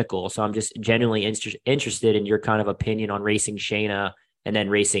analytical, so I'm just genuinely interested in your kind of opinion on racing Shayna and then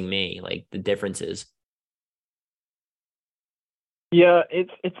racing me, like the differences. Yeah,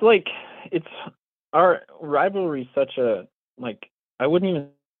 it's like our rivalry is such a, like, I wouldn't even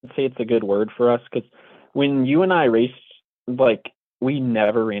say it's a good word for us, because when you and I raced, like, we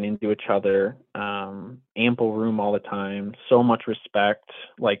never ran into each other. Ample room all the time, so much respect,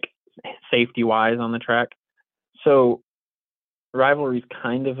 like safety wise on the track. So rivalry is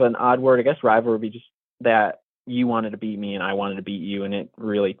kind of an odd word. I guess rivalry would be just that you wanted to beat me and I wanted to beat you, and it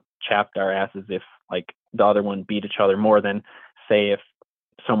really chapped our asses if like the other one beat each other more than say if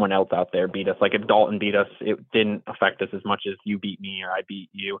someone else out there beat us. Like if Dalton beat us, it didn't affect us as much as you beat me or I beat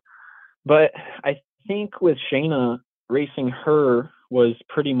you. But I think with Shayna, racing her was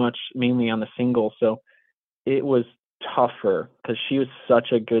pretty much mainly on the singles, so it was tougher because she was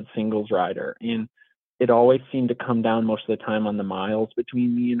such a good singles rider, and it always seemed to come down most of the time on the miles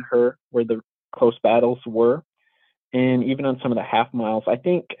between me and her where the close battles were. And even on some of the half miles, I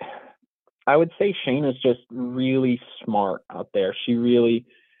think I would say Shayna's just really smart out there. She really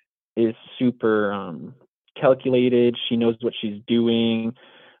is super calculated. She knows what she's doing.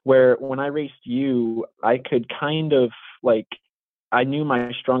 Where when I raced you, I could kind of like, I knew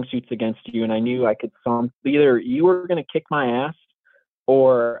my strong suits against you, and I knew I could either you were going to kick my ass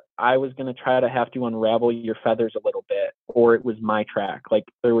or I was going to try to have to unravel your feathers a little bit, or it was my track. Like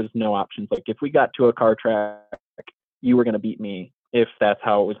there was no options. Like if we got to a car track, you were going to beat me. If that's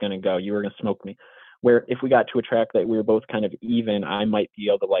how it was going to go, you were going to smoke me. Where if we got to a track that we were both kind of even, I might be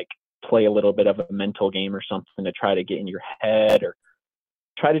able to like play a little bit of a mental game or something to try to get in your head or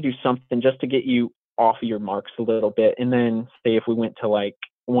try to do something just to get you off of your marks a little bit. And then say if we went to like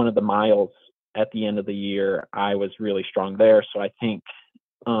one of the miles at the end of the year, I was really strong there. So I think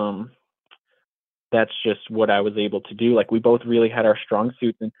that's just what I was able to do. Like we both really had our strong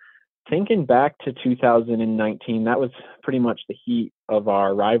suits. And thinking back to 2019, that was pretty much the heat of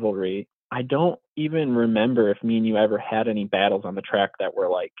our rivalry. I don't even remember if me and you ever had any battles on the track that were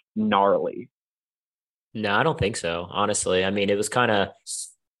like gnarly. No, I don't think so. Honestly, I mean, it was kind of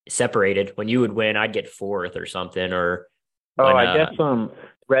separated. When you would win, I'd get fourth or something. Or Oh, when, I guess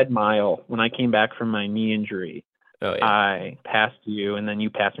Red Mile, when I came back from my knee injury, oh yeah, I passed you and then you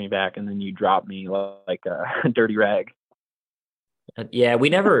passed me back and then you dropped me like a dirty rag. yeah, we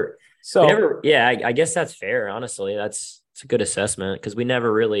never. So We never, yeah, I guess that's fair. Honestly, it's a good assessment because we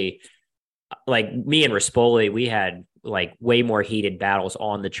never really, like me and Rispoli, we had like way more heated battles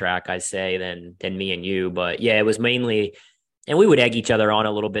on the track, I'd say, than me and you. But yeah, it was mainly, and we would egg each other on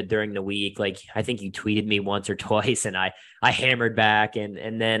a little bit during the week. Like I think you tweeted me once or twice, and I hammered back,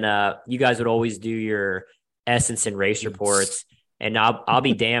 and then you guys would always do your essence and race reports. And I'll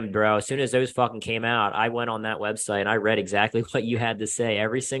be damned, bro. As soon as those fucking came out, I went on that website and I read exactly what you had to say.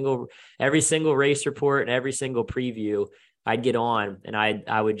 Every single race report and every single preview, I'd get on and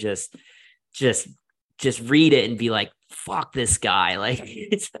I would just read it and be like, fuck this guy. Like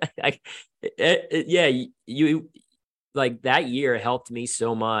it's like yeah, you like that year helped me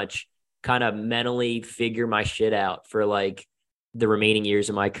so much kind of mentally figure my shit out for like the remaining years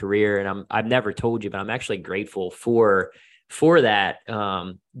of my career. And I've never told you, but I'm actually grateful for that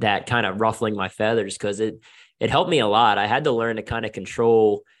that kind of ruffling my feathers because it helped me a lot. I had to learn to kind of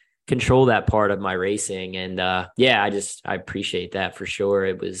control that part of my racing, and yeah, I appreciate that for sure.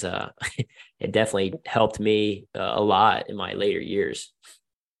 It was it definitely helped me a lot in my later years.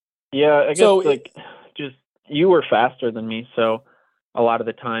 Yeah, I guess like just you were faster than me, so a lot of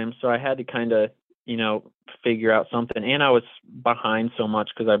the time, so I had to kind of figure out something, and I was behind so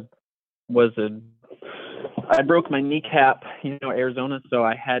much because I broke my kneecap, Arizona, so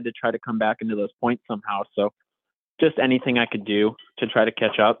I had to try to come back into those points somehow. So just anything I could do to try to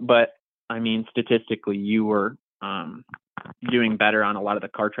catch up. But I mean, statistically, you were doing better on a lot of the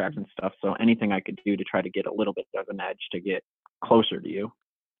car tracks and stuff. So anything I could do to try to get a little bit of an edge to get closer to you.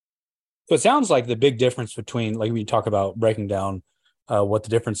 So it sounds like the big difference between, like we talk about breaking down what the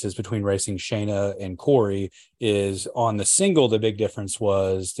difference is between racing Shayna and Corey is on the single. The big difference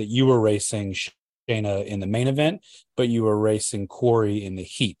was that you were racing Shayna in the main event, but you were racing Corey in the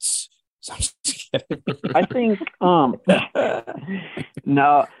heats. So I'm just kidding. I think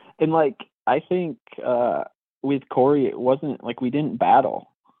no, and like I think with Corey, it wasn't like we didn't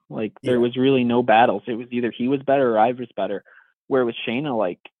battle. Like there was really no battles. It was either he was better or I was better. Where with Shayna,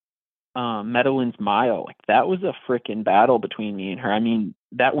 like Meadowlands Mile, like that was a freaking battle between me and her. I mean,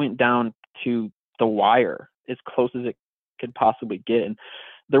 that went down to the wire as close as it could possibly get. And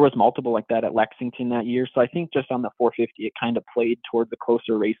there was multiple like that at Lexington that year. So I think just on the 450, it kind of played toward the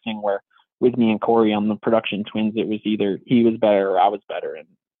closer racing where with me and Corey on the production twins, it was either he was better or I was better. And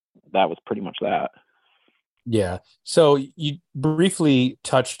that was pretty much that. Yeah. So you briefly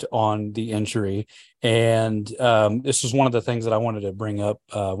touched on the injury, and this was one of the things that I wanted to bring up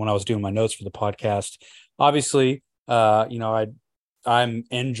when I was doing my notes for the podcast. Obviously, I'm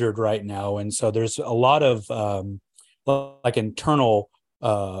injured right now, and so there's a lot of like internal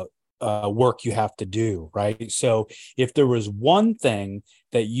work you have to do, right? So if there was one thing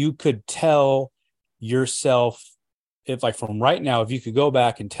that you could tell yourself if like from right now, if you could go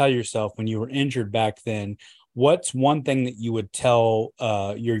back and tell yourself when you were injured back then, what's one thing that you would tell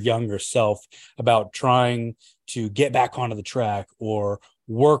your younger self about trying to get back onto the track or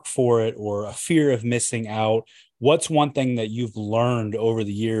work for it, or a fear of missing out? What's one thing that you've learned over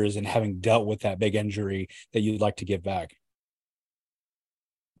the years and having dealt with that big injury that you'd like to give back?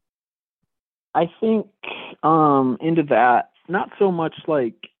 I think into that, not so much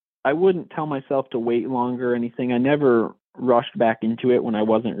like I wouldn't tell myself to wait longer or anything. I never rushed back into it when I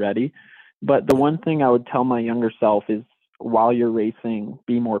wasn't ready. But the one thing I would tell my younger self is while you're racing,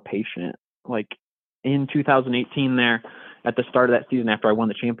 be more patient. Like in 2018 there, at the start of that season after I won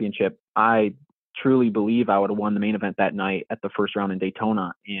the championship, I truly believe I would have won the main event that night at the first round in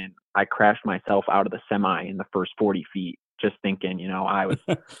Daytona. And I crashed myself out of the semi in the first 40 feet, just thinking, I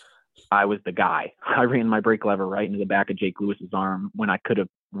was the guy. I ran my brake lever right into the back of Jake Lewis's arm when I could have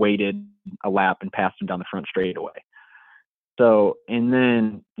waited a lap and passed him down the front straightaway. So, and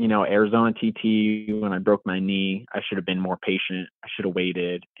then, Arizona TT, when I broke my knee, I should have been more patient. I should have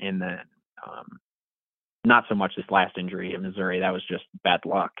waited. And then not so much this last injury in Missouri. That was just bad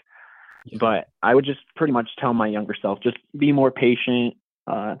luck. But I would just pretty much tell my younger self, just be more patient,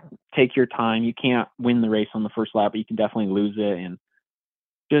 take your time. You can't win the race on the first lap, but you can definitely lose it. And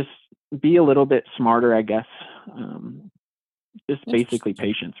just be a little bit smarter, I guess. Just basically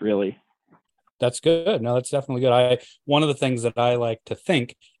patience, really. That's good. No, that's definitely good. One of the things that I like to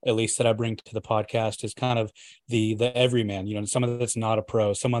think, at least that I bring to the podcast, is kind of the everyman, someone that's not a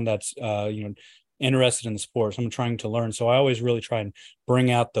pro, someone that's interested in the sport, someone trying to learn. So I always really try and bring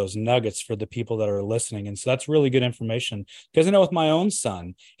out those nuggets for the people that are listening. And so that's really good information, because I know with my own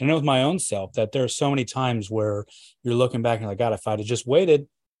son and I know with my own self that there are so many times where you're looking back and like, God, if I'd have just waited,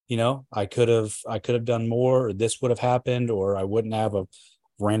 I could have done more, or this would have happened, or I wouldn't have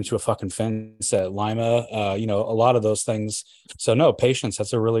ran into a fucking fence at Lima, a lot of those things. So no, patience,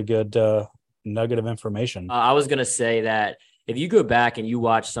 that's a really good nugget of information. I was going to say that if you go back and you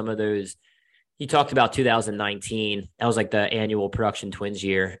watch some of those, you talked about 2019, that was like the annual Production Twins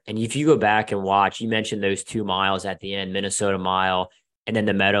year. And if you go back and watch, you mentioned those 2 miles at the end, Minnesota mile, and then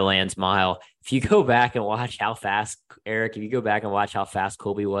the Meadowlands mile. If you go back and watch how fast, Eric, if you go back and watch how fast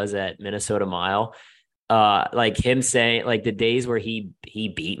Kolby was at Minnesota mile, like him saying, like the days where he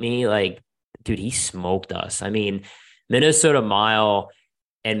beat me, like, dude, he smoked us. I mean, Minnesota mile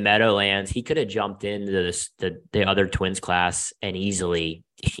and Meadowlands, he could have jumped into the other Twins class and easily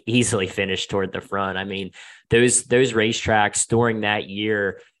finished toward the front. I mean, those racetracks during that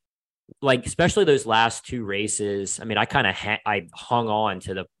year, like especially those last 2 races. I mean, I kind of I hung on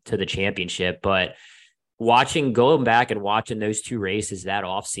to the championship, but going back and watching those 2 races that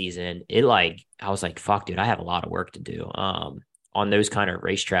off season, I was like, fuck, dude, I have a lot of work to do on those kind of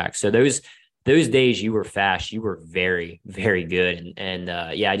racetracks. So those days you were fast, you were very, very good. And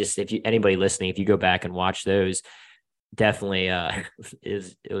if anybody listening, if you go back and watch those, definitely it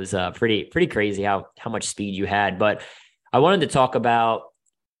was pretty crazy how much speed you had. But I wanted to talk about,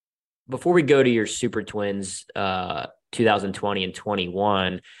 before we go to your Super Twins 2020 and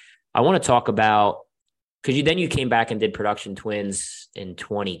 21, I want to talk about, because you came back and did Production Twins in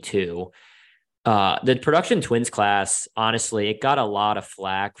 22. The Production Twins class, honestly, it got a lot of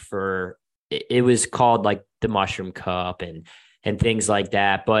flack for, it was called like the Mushroom Cup and things like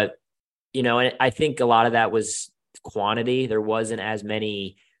that. But, and I think a lot of that was quantity. There wasn't as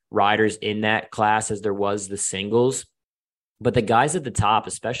many riders in that class as there was the singles. But the guys at the top,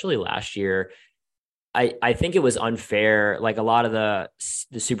 especially last year, I think it was unfair. Like a lot of the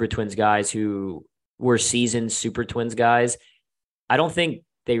Super Twins guys who were seasoned Super Twins guys, I don't think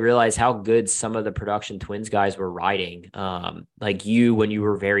they realized how good some of the Production Twins guys were riding. Like you, when you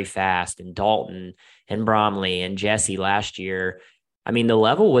were very fast, and Dalton and Bromley and Jesse last year. I mean, the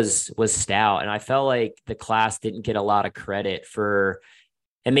level was stout, and I felt like the class didn't get a lot of credit for,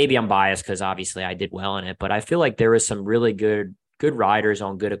 and maybe I'm biased because obviously I did well in it, but I feel like there was some really good riders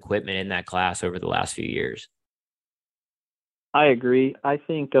on good equipment in that class over the last few years. I agree. I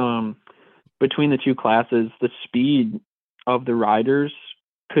think between the 2 classes, the speed of the riders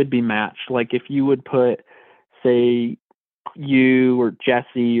could be matched. Like if you would put, say, you or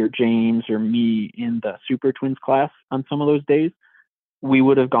Jesse or James or me in the Super Twins class on some of those days, we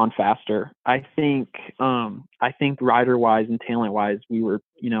would have gone faster. I think rider wise and talent wise, we were,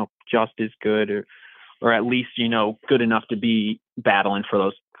 just as good, or at least, good enough to be battling for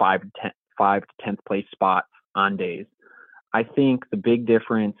those 5 to 10th place spots on days. I think the big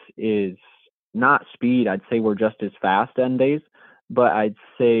difference is not speed. I'd say we're just as fast on days, but I'd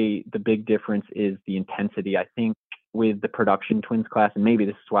say the big difference is the intensity. I think with the Production Twins class, and maybe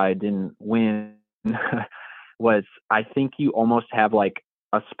this is why I didn't win, was I think you almost have like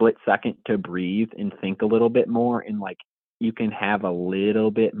a split second to breathe and think a little bit more, and like you can have a little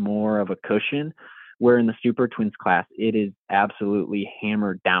bit more of a cushion. Where in the Super Twins class, it is absolutely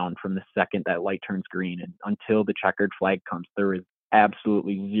hammered down from the second that light turns green and until the checkered flag comes. There is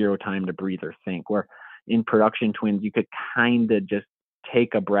absolutely zero time to breathe or think. Where in Production Twins, you could kind of just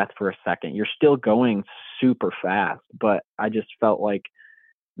take a breath for a second. You're still going super fast, but I just felt like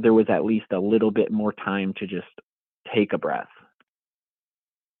there was at least a little bit more time to just take a breath.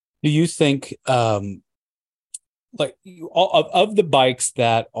 Do you think, like all of the bikes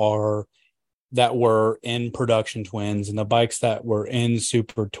that were in Production Twins and the bikes that were in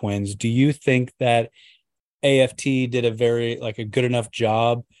Super Twins, do you think that AFT did a good enough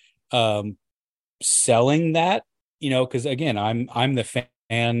job selling that? Because again, I'm the fan,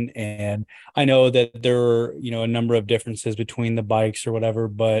 and I know that there are a number of differences between the bikes or whatever,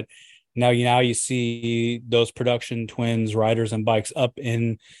 but now you see those Production Twins riders and bikes up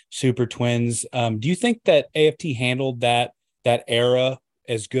in Super Twins. Do you think that AFT handled that era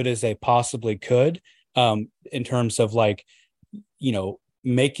as good as they possibly could, in terms of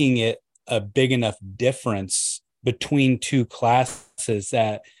making it a big enough difference between two classes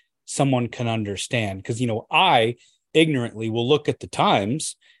that someone can understand? Because I ignorantly will look at the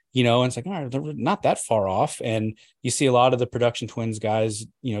times, and it's like, all right, they're not that far off, and you see a lot of the Production Twins guys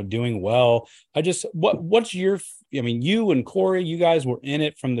doing well. What's your, you and Corey, you guys were in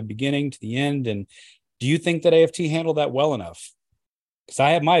it from the beginning to the end, and do you think that AFT handled that well enough? Because I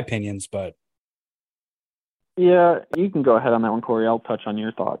have my opinions, but yeah, you can go ahead on that one, Corey. I'll touch on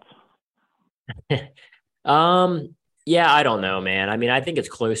your thoughts. Yeah, I don't know, man. I think it's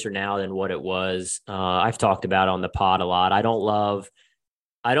closer now than what it was. I've talked about it on the pod a lot. I don't love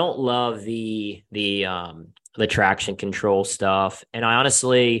the traction control stuff. And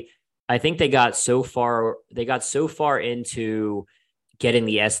I think they got so far into getting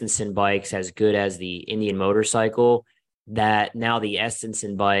the Estenson bikes as good as the Indian motorcycle that now the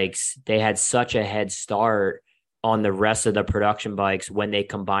Estenson bikes, they had such a head start on the rest of the production bikes when they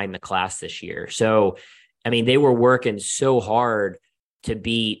combined the class this year. So, they were working so hard to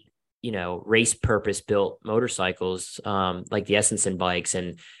beat, race purpose built motorcycles, like the Estenson bikes,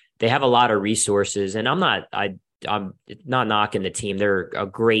 and they have a lot of resources. And I'm not knocking the team. They're a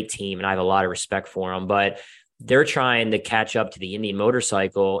great team and I have a lot of respect for them, but they're trying to catch up to the Indian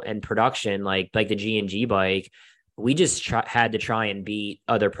motorcycle and production, like the G&G bike. We just had to try and beat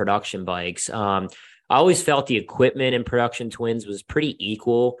other production bikes. I always felt the equipment in Production Twins was pretty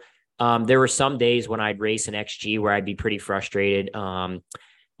equal. There were some days when I'd race an XG where I'd be pretty frustrated.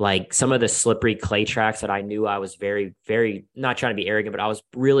 Like some of the slippery clay tracks that I knew I was very, very, not trying to be arrogant, but I was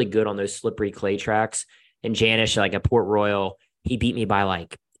really good on those slippery clay tracks. And Janish, like at Port Royal, he beat me by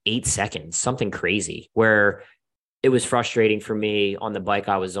 8 seconds, something crazy, where it was frustrating for me on the bike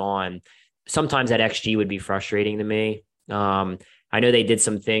I was on. Sometimes that XG would be frustrating to me. I know they did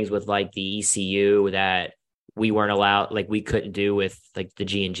some things with the ECU that we weren't allowed, we couldn't do with the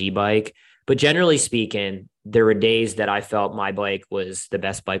G&G bike. But generally speaking, there were days that I felt my bike was the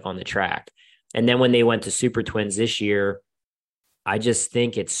best bike on the track. And then when they went to Super Twins this year, I just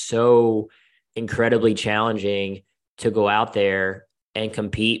think it's so incredibly challenging to go out there and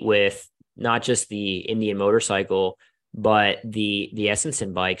compete with not just the Indian motorcycle, but the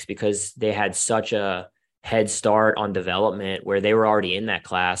Estenson bikes, because they had such a head start on development where they were already in that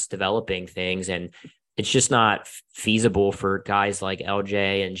class developing things. And it's just not feasible for guys like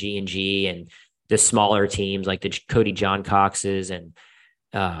LJ and G&G and the smaller teams like the Cody John Coxes. And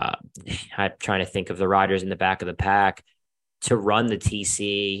I'm trying to think of the riders in the back of the pack to run the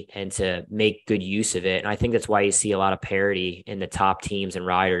TC and to make good use of it. And I think that's why you see a lot of parity in the top teams and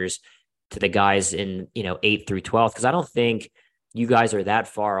riders to the guys in, 8th through 12th. Cause I don't think you guys are that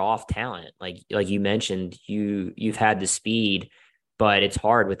far off talent. Like you mentioned, you've had the speed, but it's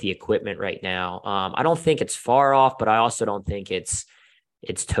hard with the equipment right now. I don't think it's far off, but I also don't think it's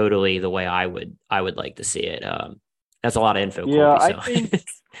totally the way I would like to see it. That's a lot of info. Yeah, Kolby, so.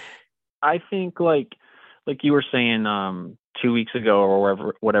 I think like you were saying 2 weeks ago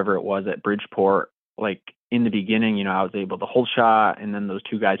or whatever it was at Bridgeport, in the beginning, I was able to hold shot, and then those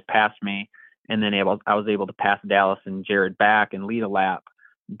two guys passed me, and then I was able to pass Dallas and Jared back and lead a lap.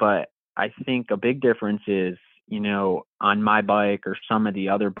 But I think a big difference is, on my bike or some of the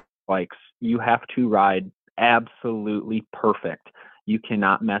other bikes, you have to ride absolutely perfect. You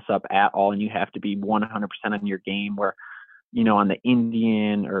cannot mess up at all, and you have to be 100% on your game. Where, on the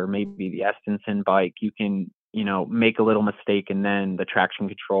Indian or maybe the Estenson bike, you can, make a little mistake, and then the traction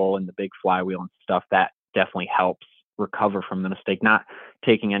control and the big flywheel and stuff, that definitely helps recover from the mistake. Not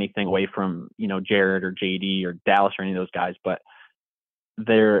taking anything away from, Jared or JD or Dallas or any of those guys, but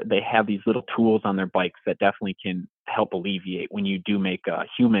they have these little tools on their bikes that definitely can help alleviate when you do make a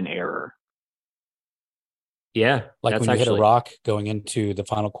human error. Yeah, like when you hit a rock going into the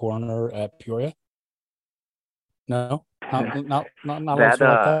final corner at Peoria. No, not like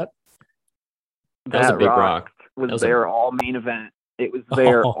that. That was a big rock. Was there all main event. It was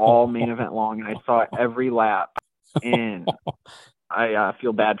there all main event long, and I saw it every lap. And I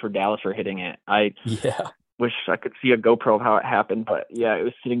feel bad for Dallas for hitting it. I wish I could see a GoPro of how it happened, but yeah, it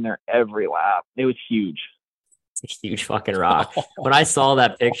was sitting there every lap. It was huge. It's a huge fucking rock. When I saw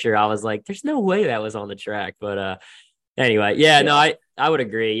that picture, I was like, "There's no way that was on the track." But anyway, no, I would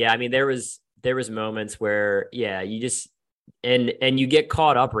agree. Yeah, I mean, there was moments where you just and you get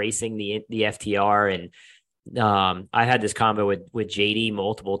caught up racing the FTR, and I had this combo with JD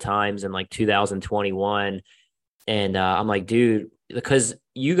multiple times in like 2021, and I'm like, dude, because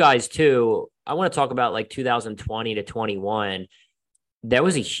you guys too. I want to talk about like 2020 to 21. That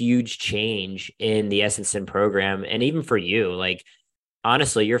was a huge change in the Estenson program. And even for you, like,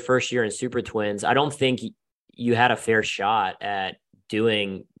 honestly, your first year in Super Twins, I don't think you had a fair shot at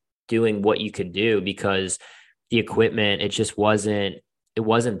doing what you could do because the equipment, it wasn't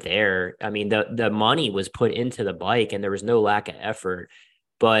there. I mean, the money was put into the bike and there was no lack of effort.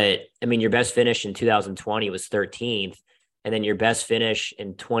 But I mean, your best finish in 2020 was 13th. And then your best finish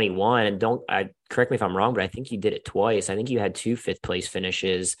in 21, and correct me if I'm wrong, but I think you did it twice. I think you had 2 5th place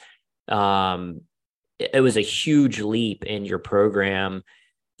finishes. It was a huge leap in your program,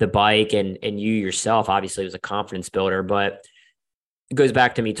 the bike, and you yourself. Obviously, it was a confidence builder, but it goes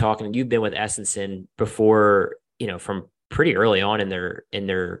back to me talking. You've been with Estenson before, from pretty early on in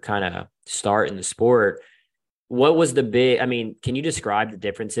their kind of start in the sport. What was can you describe the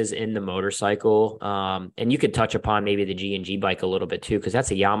differences in the motorcycle? And you could touch upon maybe the G&G bike a little bit too, because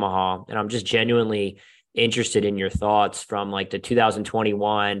that's a Yamaha. And I'm just genuinely interested in your thoughts from like the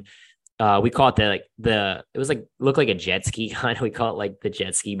 2021. We call it looked like a jet ski kind of, we call it like the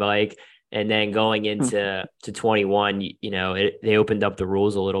jet ski bike. And then going into 21, they opened up the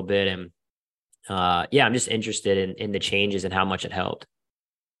rules a little bit. And I'm just interested in the changes and how much it helped.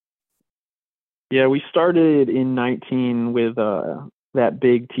 Yeah, we started in 19 with that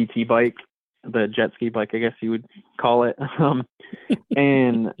big TT bike, the jet ski bike, I guess you would call it.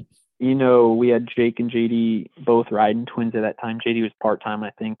 And, we had Jake and JD both riding twins at that time. JD was part-time,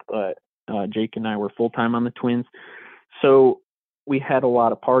 I think, but Jake and I were full-time on the twins. So we had a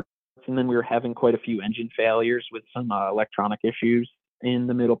lot of parts, and then we were having quite a few engine failures with some electronic issues in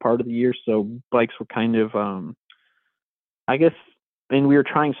the middle part of the year. So bikes were kind of, and we were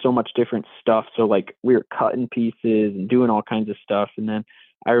trying so much different stuff. So like we were cutting pieces and doing all kinds of stuff. And then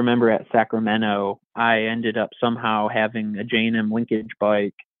I remember at Sacramento, I ended up somehow having a J&M linkage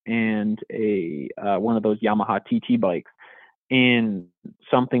bike and a one of those Yamaha TT bikes. And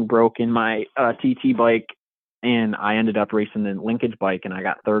something broke in my TT bike, and I ended up racing the linkage bike, and I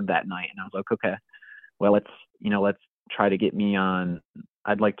got third that night. And I was like, okay, well, let's try to get me on.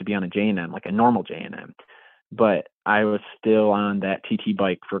 I'd like to be on a J&M, like a normal J&M. But I was still on that TT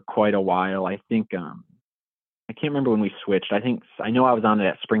bike for quite a while. I think I can't remember when we switched. I know I was on it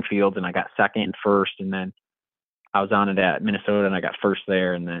at Springfield and I got second and first, and then I was on it at Minnesota and I got first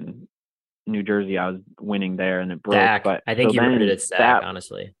there, and then New Jersey I was winning there and it broke. Stack. But I think you rode it at Stack,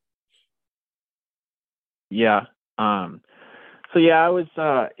 honestly. Yeah. So yeah,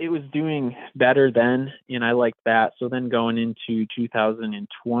 it was doing better then, and I liked that. So then going into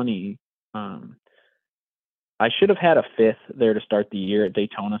 2020, I should have had a 5th there to start the year at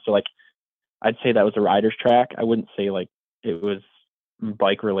Daytona. So like, I'd say that was a rider's track. I wouldn't say like it was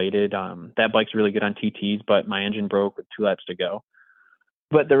bike related. That bike's really good on TTs, but my engine broke with 2 laps to go.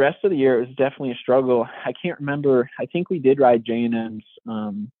 But the rest of the year, it was definitely a struggle. I can't remember. I think we did ride J&Ms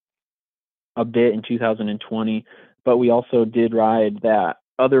a bit in 2020, but we also did ride that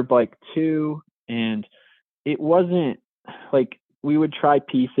other bike too. And it wasn't like, we would try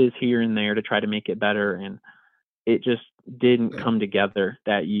pieces here and there to try to make it better, and it just didn't come together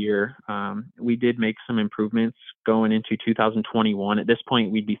that year. We did make some improvements going into 2021. At this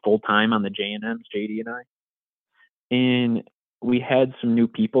point, we'd be full-time on the J&Ms, JD and I. And we had some new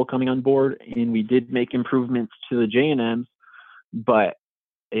people coming on board, and we did make improvements to the J&Ms, but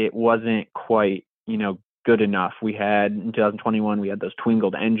it wasn't quite, good enough. We had, in 2021, we had those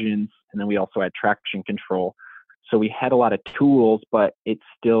twin-gold engines, and then we also had traction control. So we had a lot of tools, but it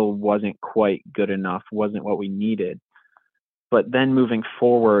still wasn't quite good enough, wasn't what we needed. But then moving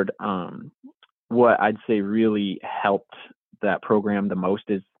forward, what I'd say really helped that program the most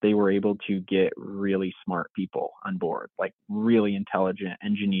is they were able to get really smart people on board, like really intelligent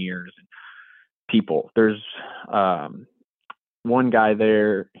engineers and people. There's one guy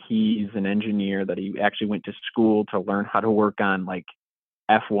there, he's an engineer that he actually went to school to learn how to work on like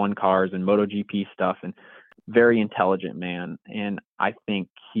F1 cars and MotoGP stuff, and very intelligent man. And I think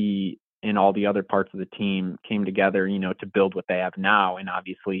he and all the other parts of the team came together, to build what they have now. And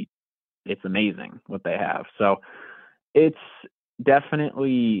obviously it's amazing what they have. So it's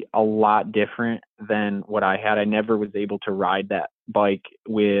definitely a lot different than what I had. I never was able to ride that bike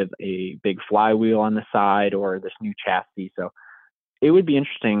with a big flywheel on the side or this new chassis. So it would be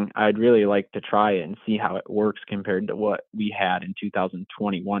interesting. I'd really like to try it and see how it works compared to what we had in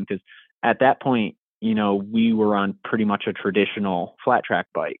 2021. Because at that point, we were on pretty much a traditional flat track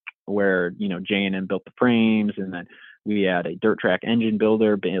bike where, J&M built the frames, and then we had a dirt track engine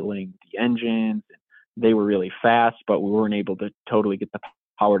builder building the engines. They were really fast, but we weren't able to totally get the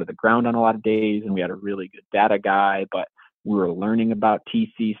power to the ground on a lot of days. And we had a really good data guy, but we were learning about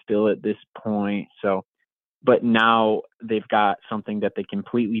TC still at this point. So, but now they've got something that they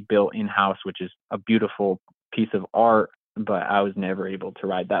completely built in-house, which is a beautiful piece of art, but I was never able to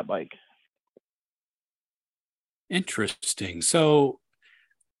ride that bike. Interesting. So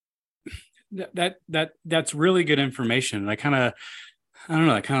that's really good information. I don't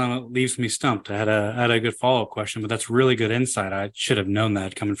know, that kind of leaves me stumped. I had a good follow-up question, but that's really good insight. I should have known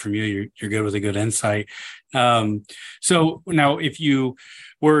that coming from you. You're good with a good insight. So now if you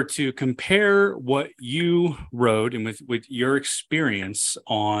were to compare what you rode and with your experience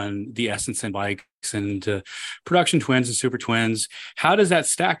on the Estenson bikes and production twins and super twins, how does that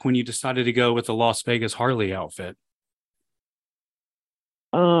stack when you decided to go with the Las Vegas Harley outfit?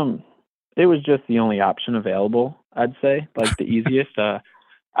 It was just the only option available, I'd say, like the easiest. I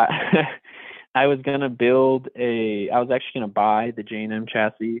was going to I was actually going to buy the J&M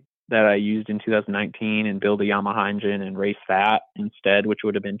chassis that I used in 2019 and build a Yamaha engine and race that instead, which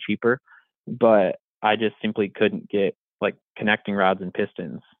would have been cheaper. But I just simply couldn't get like connecting rods and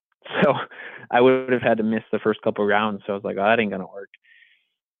pistons. So I would have had to miss the first couple of rounds. So I was like, oh, that ain't going to work.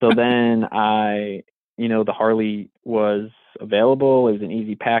 So then the Harley was available. It was an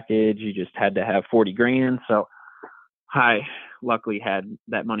easy package. You just had to have 40 grand. So I luckily had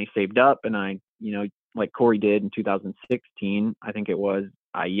that money saved up, and I, like Corey did in 2016, I think it was,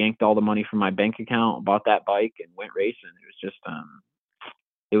 I yanked all the money from my bank account, bought that bike, and went racing. It was just,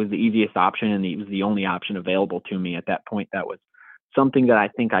 it was the easiest option, and it was the only option available to me at that point. That was something that I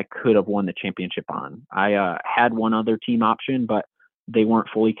think I could have won the championship on. I had one other team option, but they weren't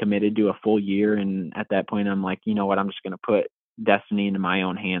fully committed to a full year. And at that point, I'm like, you know what, I'm just going to put destiny into my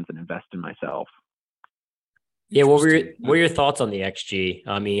own hands and invest in myself. Yeah. What were your thoughts on the XG?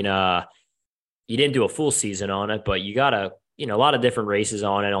 I mean, you didn't do a full season on it, but you got a lot of different races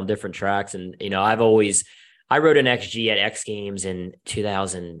on it on different tracks. And, I rode an XG at X Games in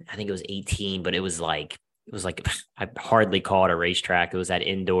 2000, I think it was 18, but it was like, I hardly call it a racetrack. It was that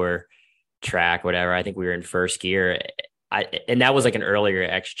indoor track, whatever. I think we were in first gear. And that was like an earlier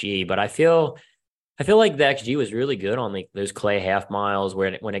XG, but I feel like the XG was really good on like those clay half miles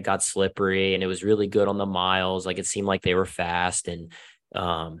when it got slippery, and it was really good on the miles. Like it seemed like they were fast. And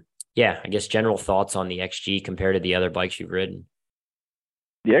I guess general thoughts on the XG compared to the other bikes you've ridden.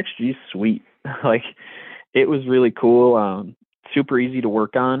 The XG is sweet. Like it was really cool. Super easy to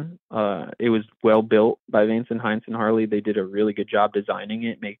work on. It was well built by Vance and Heinz and Harley. They did a really good job designing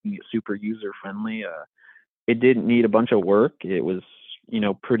it, making it super user friendly. It didn't need a bunch of work. It was,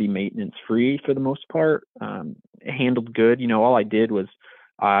 pretty maintenance free for the most part. It handled good. All I did was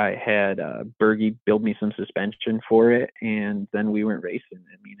I had Bergie build me some suspension for it, and then we went racing.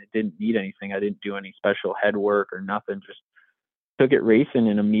 I mean, it didn't need anything. I didn't do any special head work or nothing. Just took it racing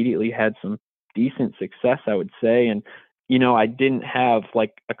and immediately had some decent success, I would say. And, I didn't have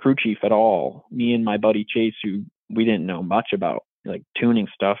like a crew chief at all. Me and my buddy Chase, who we didn't know much about like tuning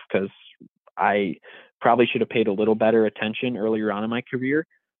stuff, because I probably should have paid a little better attention earlier on in my career.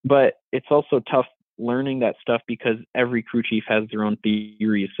 But it's also tough learning that stuff because every crew chief has their own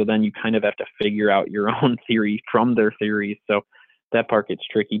theories. So then you kind of have to figure out your own theory from their theories. So that part gets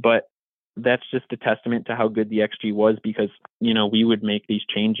tricky. But that's just a testament to how good the XG was, because, we would make these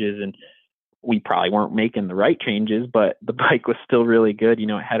changes and we probably weren't making the right changes, but the bike was still really good. It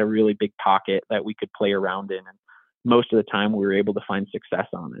had a really big pocket that we could play around in. And most of the time we were able to find success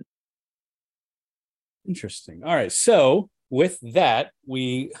on it. Interesting. All right. So with that,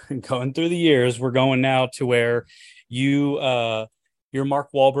 we going through the years, we're going now to where you're Mark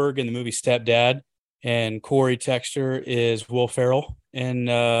Wahlberg in the movie Stepdad, and Corey Texter is Will Ferrell. And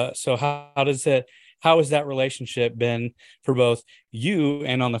so how does that how has that relationship been for both you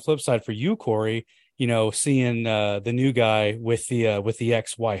and on the flip side for you, Corey? You know, seeing the new guy with the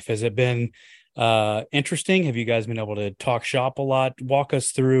ex-wife, has it been interesting? Have you guys been able to talk shop a lot? Walk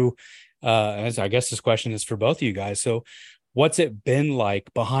us through. As I guess this question is for both of you guys. So, what's it been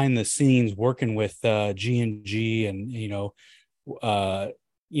like behind the scenes working with G&G and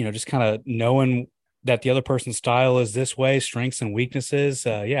just kind of knowing that the other person's style is this way, strengths and weaknesses?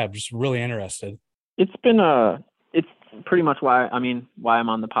 Yeah, I'm just really interested. It's been it's pretty much why I'm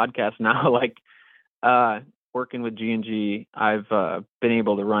on the podcast now. Like working with G&G, I've been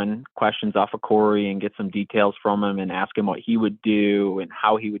able to run questions off of Corey and get some details from him and ask him what he would do and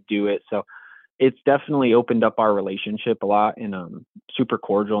how he would do it. So it's definitely opened up our relationship a lot, and super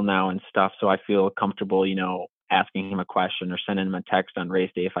cordial now and stuff. So I feel comfortable, asking him a question or sending him a text on race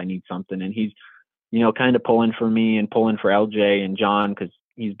day if I need something. And he's, kind of pulling for me and pulling for LJ and John because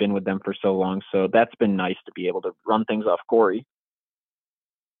he's been with them for so long. So that's been nice to be able to run things off Corey.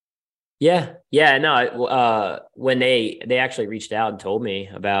 Yeah. No. When they actually reached out and told me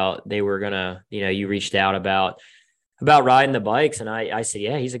about they were gonna, you reached out about riding the bikes, and I said,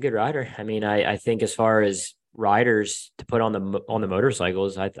 yeah, he's a good rider. I mean, I think as far as riders to put on the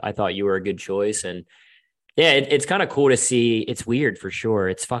motorcycles, I thought you were a good choice. And yeah, it's kind of cool to see. It's weird for sure.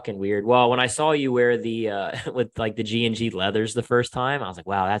 It's fucking weird. Well, when I saw you wear the with like the G&G leathers the first time, I was like,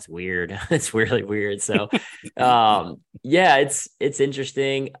 wow, that's weird. It's really weird. So yeah, it's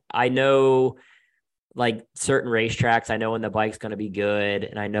interesting. I know like certain racetracks, I know when the bike's going to be good,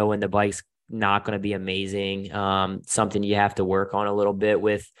 and I know when the bike's not going to be amazing. Something you have to work on a little bit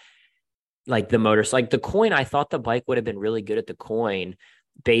with like the motors, like the coin. I thought the bike would have been really good at the coin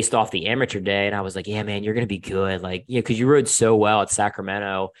based off the amateur day. And I was like, yeah, man, you're going to be good. Like, cause you rode so well at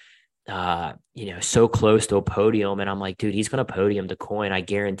Sacramento, so close to a podium. And I'm like, dude, he's going to podium the coin. I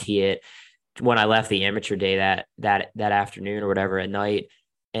guarantee it. When I left the amateur day that afternoon or whatever at night.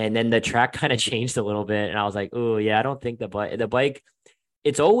 And then the track kind of changed a little bit. And I was like, oh yeah, I don't think the bike,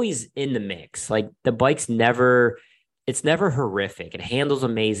 it's always in the mix. Like the bike's it's never horrific. It handles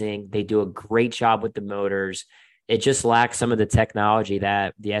amazing. They do a great job with the motors. It just lacks some of the technology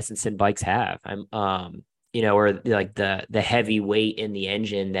that the Essenson bikes have. Or like the heavy weight in the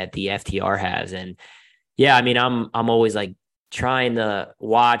engine that the FTR has. And yeah, I mean, I'm always like trying to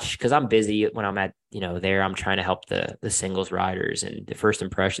watch, because I'm busy when I'm at, there. I'm trying to help the singles riders and the first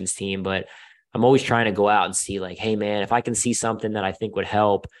impressions team, but I'm always trying to go out and see like, hey man, if I can see something that I think would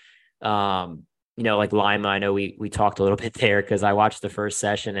help, like Lima, I know we talked a little bit there because I watched the first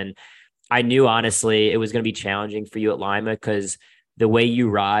session, and I knew honestly it was going to be challenging for you at Lima because the way you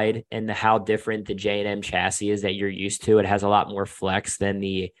ride and how different the J&M chassis is that you're used to, it has a lot more flex than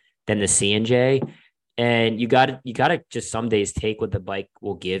the C&J. And you got to just some days take what the bike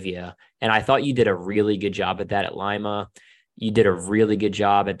will give you. And I thought you did a really good job at that at Lima. You did a really good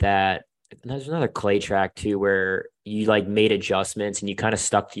job at that. There's another clay track too, where you like made adjustments and you kind of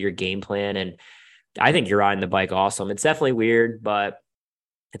stuck to your game plan. And I think you're riding the bike awesome. It's definitely weird, but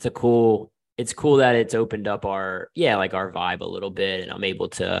it's cool that it's opened up our vibe a little bit, and I'm able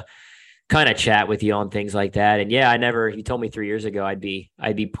to kind of chat with you on things like that. And yeah, you told me 3 years ago I'd be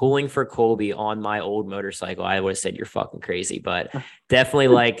pulling for Kolby on my old motorcycle, I would have said you're fucking crazy. But definitely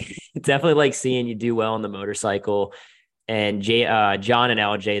like seeing you do well on the motorcycle. And John and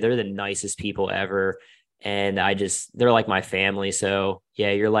LJ, they're the nicest people ever. And they're like my family. So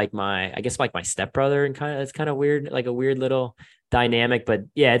yeah, you're like my stepbrother, and it's kind of weird, like a weird little dynamic. But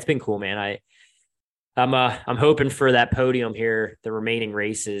yeah, it's been cool, man. I'm hoping for that podium here, the remaining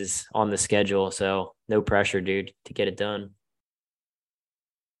races on the schedule. So no pressure, dude, to get it done.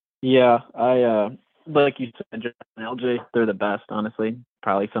 Yeah, I like you said, John and LJ, they're the best, honestly.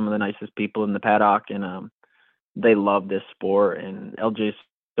 Probably some of the nicest people in the paddock, and they love this sport. And LJ's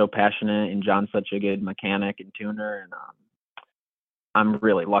so passionate, and John's such a good mechanic and tuner, and I'm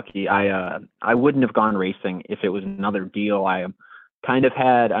really lucky. I wouldn't have gone racing if it was another deal. I kind of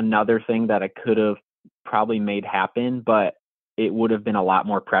had another thing that I could have probably made happen, but it would have been a lot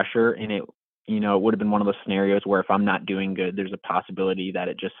more pressure, and it would have been one of those scenarios where if I'm not doing good, there's a possibility that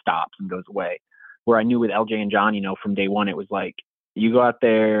it just stops and goes away. Where I knew with LJ and John, from day one, it was like, you go out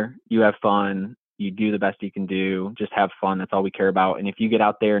there, you have fun, you do the best you can do, just have fun. That's all we care about. And if you get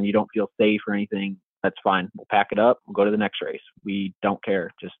out there and you don't feel safe or anything, that's fine. We'll pack it up. We'll go to the next race. We don't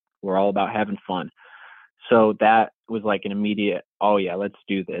care. We're all about having fun. So that was like an immediate, oh yeah, let's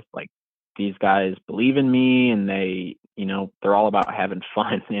do this. Like, these guys believe in me, and they, they're all about having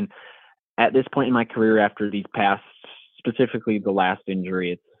fun. And at this point in my career, after these past, specifically the last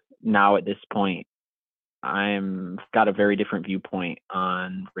injury, it's now at this point, I'm got a very different viewpoint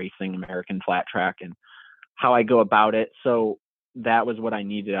on racing American flat track and how I go about it. So that was what I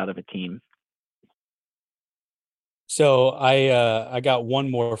needed out of a team. So I got one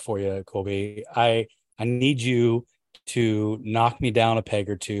more for you, Kolby. I need you to knock me down a peg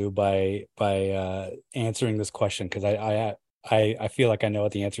or two by answering this question, because I feel like I know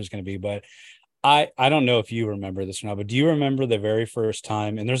what the answer is going to be, but I don't know if you remember this or not, but do you remember the very first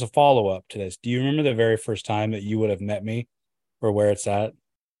time, and there's a follow-up to this, do you remember the very first time that you would have met me or where it's at?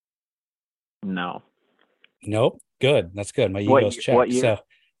 No. Nope. Good. That's good. My ego's checked. What year? So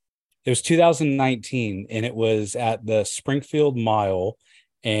it was 2019, and it was at the Springfield Mile.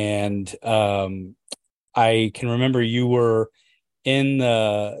 And I can remember you were in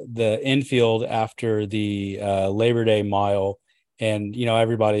the infield after the Labor Day Mile, and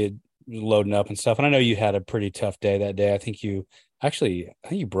everybody loading up and stuff. And I know you had a pretty tough day that day. I think you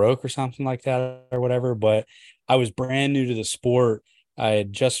broke or something like that or whatever. But I was brand new to the sport. I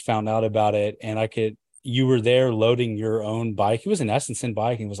had just found out about it, and you were there loading your own bike. It was an Essenson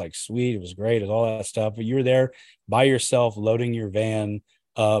bike. And it was like sweet. It was great. It was all that stuff. But you were there by yourself loading your van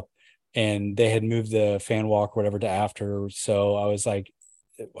up, and they had moved the fan walk or whatever to after. So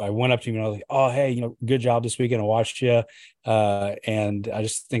I went up to you and I was like, oh, hey, good job this weekend. I watched you. And I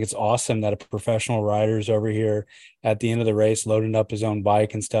just think it's awesome that a professional rider is over here at the end of the race, loading up his own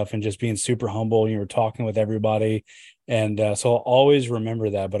bike and stuff and just being super humble. You were talking with everybody. And so I'll always remember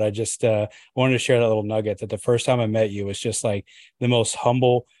that. But I just wanted to share that little nugget that the first time I met you was just like the most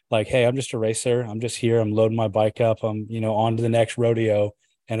humble, like, hey, I'm just a racer. I'm just here. I'm loading my bike up. I'm, on to the next rodeo.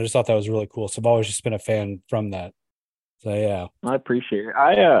 And I just thought that was really cool. So I've always just been a fan from that. So, yeah. I appreciate it.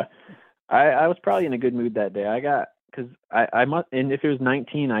 I was probably in a good mood that day. Because I must, and if it was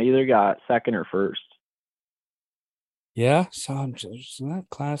 19, I either got second or first. Yeah, so I'm just not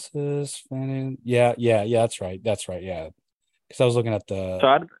classes, fanning. Yeah, that's right. Yeah, because I was looking at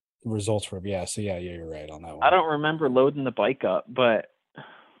the results for yeah. So yeah, you're right on that one. I don't remember loading the bike up, but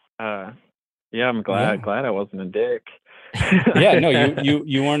yeah, I'm glad I wasn't a dick. Yeah, no,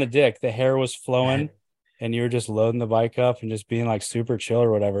 you weren't a dick. The hair was flowing, and you were just loading the bike up and just being like super chill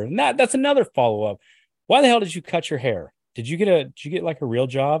or whatever. And that's another follow up. Why the hell did you cut your hair? Did you get like a real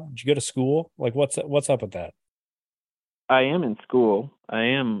job? Did you go to school? Like what's up with that? I am in school.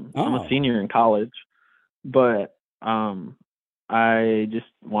 I'm a senior in college, but I just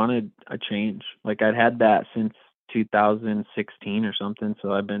wanted a change. Like I'd had that since 2016 or something.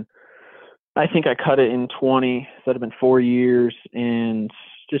 So I think I cut it in 20. So it'd have been 4 years, and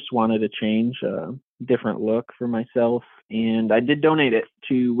just wanted a change, a different look for myself. And I did donate it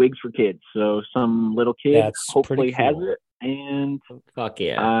to Wigs for Kids. So some little kid hopefully has it, and fuck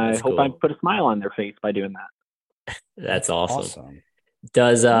yeah, I hope I put a smile on their face by doing that. That's awesome.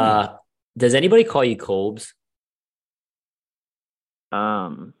 Does anybody call you Kolbs?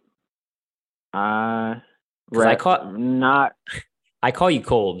 I call you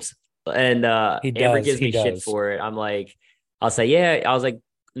Kolbs, and Amber gives me shit for it. I'll say, yeah. I was like,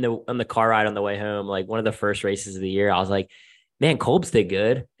 on the car ride on the way home, like one of the first races of the year, I was like, man, Kolbs did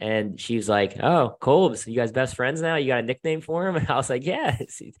good. And she's like, oh, Kolbs, you guys best friends now? You got a nickname for him? And I was like, yeah,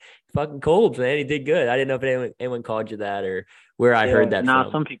 it's fucking Kolbs, man. He did good. I didn't know if anyone called you that or where I heard that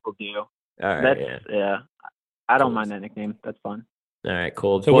from. Some people do. All right, yeah. I don't mind that nickname. That's fun. All right,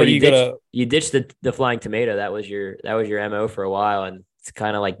 Kolbs. So well, you ditched the flying tomato. That was your MO for a while, and it's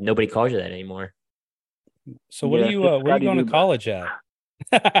kind of like nobody calls you that anymore. So where are you going to college at?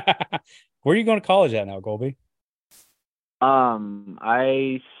 Where are you going to college at now, Kolby?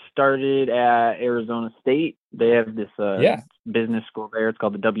 I started at Arizona State. They have this business school there. It's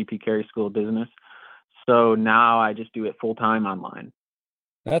called the W.P. Carey School of Business. So now I just do it full time online.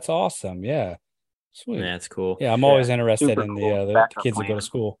 That's awesome. Yeah. Sweet. Yeah, that's cool. Yeah, I'm always interested in the kids that go to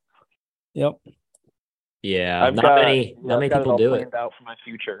school. Yep. Yeah, not many people do it. Out for my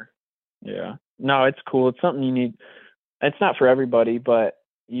future. Yeah. No, it's cool. It's something you need. It's not for everybody, but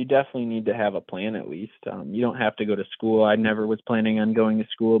you definitely need to have a plan at least. You don't have to go to school. I never was planning on going to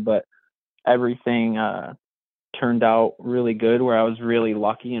school, but everything turned out really good, where I was really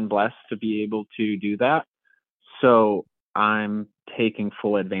lucky and blessed to be able to do that. So I'm taking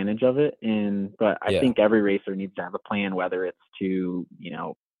full advantage of it. But I think every racer needs to have a plan, whether it's to,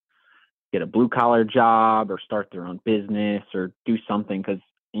 get a blue collar job or start their own business or do something, because,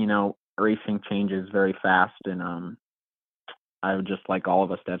 racing changes very fast. And I would just like all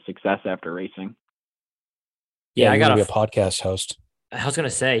of us to have success after racing. Yeah, I got to be a podcast host. I was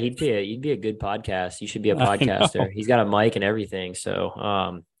gonna say you'd be a good podcast. You should be a podcaster. He's got a mic and everything. So,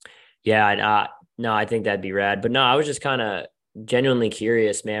 no, I think that'd be rad. But no, I was just kind of genuinely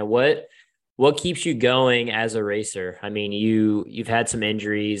curious, man. What what keeps you going as a racer? I mean, you've had some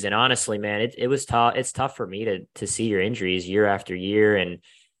injuries, and honestly, man, it was tough. It's tough for me to see your injuries year after year, and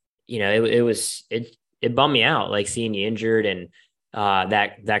it bummed me out, like seeing you injured. And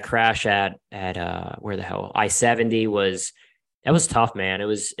that crash at where the hell, I-70 was, that was tough, man. It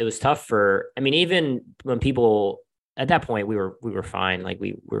was tough for, I mean, even when people at that point, we were fine, like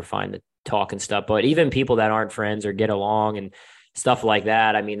we were fine to talk and stuff, but even people that aren't friends or get along and stuff like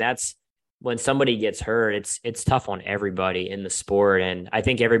that, I mean, that's when somebody gets hurt, it's tough on everybody in the sport. And I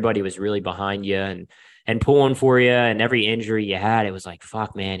think everybody was really behind you and pulling for you, and every injury you had, it was like,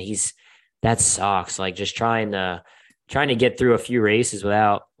 fuck, man, that sucks. Like just trying to get through a few races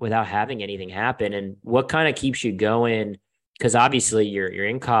without having anything happen. And what kind of keeps you going? Because obviously you're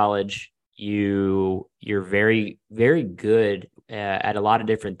in college, you're very, very good at a lot of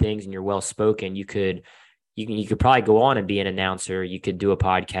different things, and you're well spoken. You could probably go on and be an announcer. You could do a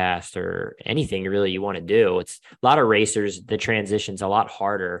podcast or anything really you want to do. It's a lot of racers. The transition's a lot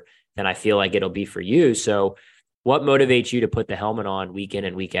harder than I feel like it'll be for you. So what motivates you to put the helmet on week in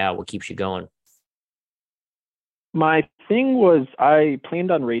and week out? What keeps you going? My thing was I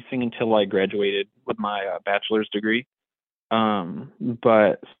planned on racing until I graduated with my bachelor's degree.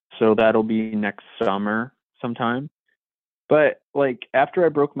 But so that'll be next summer sometime. But like after I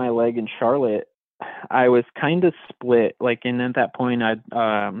broke my leg in Charlotte, I was kind of split. Like, and at that point,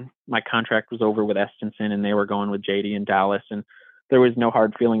 my contract was over with Estenson, and they were going with JD in Dallas, and there was no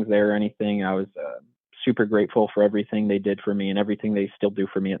hard feelings there or anything. I was super grateful for everything they did for me and everything they still do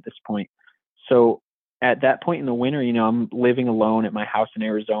for me at this point. So at that point in the winter, I'm living alone at my house in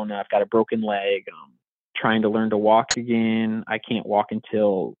Arizona. I've got a broken leg. Trying to learn to walk again. I can't walk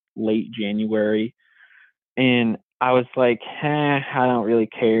until late January. And I was like, I don't really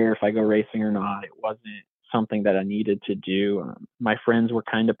care if I go racing or not. It wasn't something that I needed to do. My friends were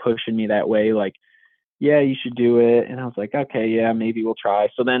kind of pushing me that way, like, yeah, you should do it. And I was like, okay, yeah, maybe we'll try.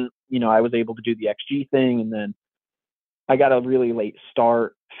 So then, I was able to do the XG thing, and then I got a really late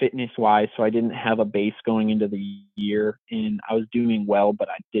start fitness wise. So I didn't have a base going into the year, and I was doing well, but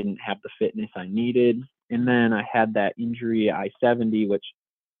I didn't have the fitness I needed. And then I had that injury at I-70, which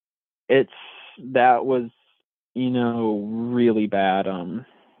that was, really bad.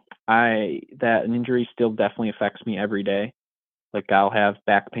 That injury still definitely affects me every day. Like I'll have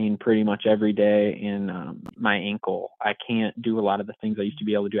back pain pretty much every day, and my ankle. I can't do a lot of the things I used to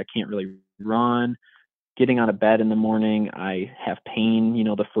be able to do. I can't really run. Getting out of bed in the morning, I have pain,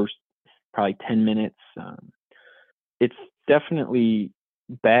 the first probably 10 minutes. It's definitely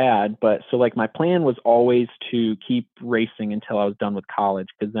bad, but so like my plan was always to keep racing until I was done with college,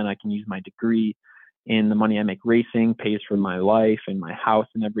 because then I can use my degree, and the money I make racing pays for my life and my house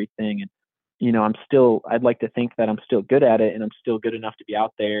and everything. And I'd like to think that I'm still good at it, and I'm still good enough to be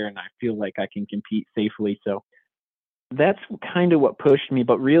out there, and I feel like I can compete safely. So that's kind of what pushed me.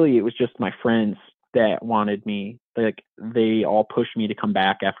 But really it was just my friends that wanted me. Like they all pushed me to come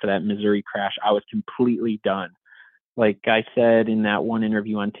back after that Missouri crash. I was completely done. Like I said in that one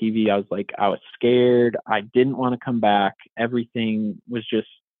interview on TV, I was scared. I didn't want to come back. Everything was just,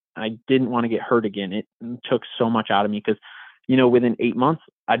 I didn't want to get hurt again. It took so much out of me because, within 8 months,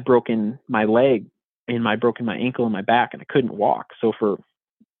 I'd broken my leg and broken my ankle and my back, and I couldn't walk. So for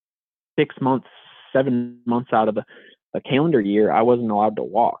 6 months, 7 months out of a calendar year, I wasn't allowed to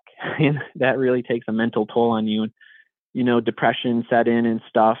walk. And that really takes a mental toll on you. And depression set in and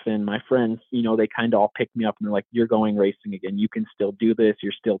stuff. And my friends, they kind of all picked me up, and they're like, you're going racing again. You can still do this.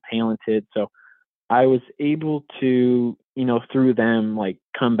 You're still talented. So I was able to, through them, like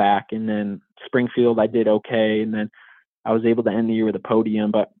come back. And then Springfield, I did okay. And then I was able to end the year with a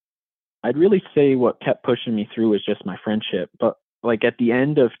podium. But I'd really say what kept pushing me through was just my friendship. But like at the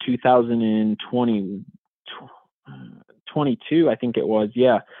end of 2022, I think it was,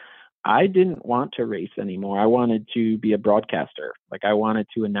 yeah, I didn't want to race anymore. I wanted to be a broadcaster. Like I wanted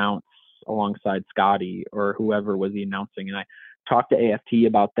to announce alongside Scotty or whoever was the announcing. And I talked to AFT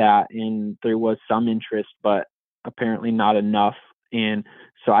about that, and there was some interest, but apparently not enough. And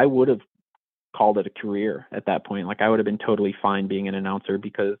so I would have called it a career at that point. Like I would have been totally fine being an announcer,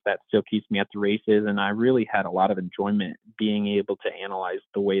 because that still keeps me at the races. And I really had a lot of enjoyment being able to analyze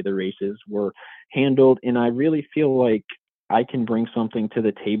the way the races were handled. And I really feel like I can bring something to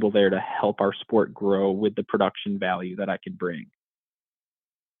the table there to help our sport grow with the production value that I could bring.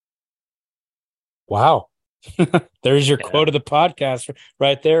 Wow. There's your quote of the podcast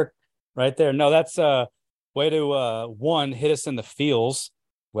right there. Right there. No, that's a way to one, hit us in the feels.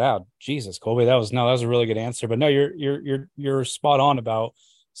 Wow, Jesus, Kolby, that was a really good answer. But no, you're spot on about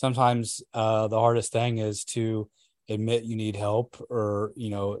sometimes the hardest thing is to admit you need help, or,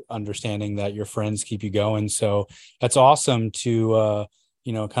 understanding that your friends keep you going. So that's awesome to,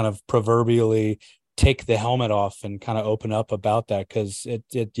 kind of proverbially take the helmet off and kind of open up about that. Cause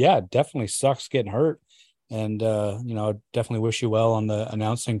it definitely sucks getting hurt. And, definitely wish you well on the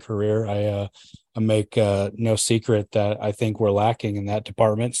announcing career. I make no secret that I think we're lacking in that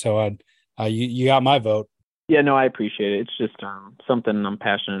department. So you got my vote. Yeah, no, I appreciate it. It's just something I'm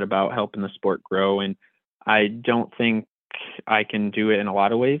passionate about, helping the sport grow. And I don't think I can do it in a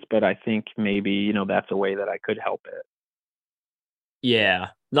lot of ways, but I think maybe, that's a way that I could help it. Yeah.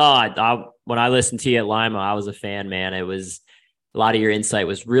 No, I when I listened to you at Lima, I was a fan, man. It was a lot of your insight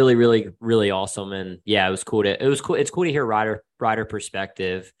was really, really, really awesome. And yeah, it was cool it's cool to hear rider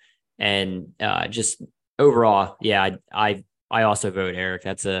perspective. And just overall, yeah, I also vote Eric.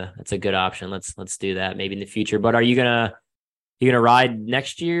 That's a good option. Let's do that maybe in the future. But are you gonna ride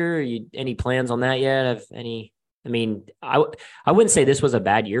next year? Any plans on that yet? I mean, I wouldn't say this was a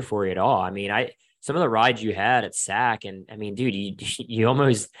bad year for you at all. I mean, some of the rides you had at SAC, and I mean, dude, you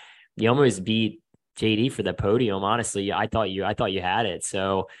almost beat JD for the podium. Honestly, I thought you had it.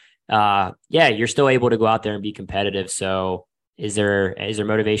 So, yeah, you're still able to go out there and be competitive. So, is there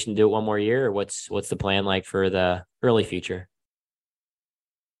motivation to do it one more year, or what's the plan like for the early future?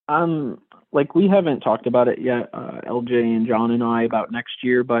 Like we haven't talked about it yet, LJ and John and I, about next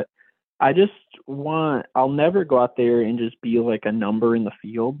year, but I'll never go out there and just be like a number in the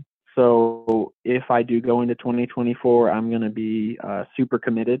field. So if I do go into 2024, I'm going to be super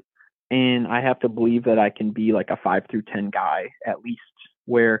committed, and I have to believe that I can be like a 5 through 10 guy at least,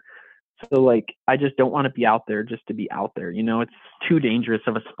 so like, I just don't want to be out there just to be out there. It's too dangerous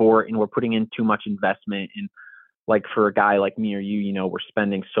of a sport, and we're putting in too much investment. And like for a guy like me or you, we're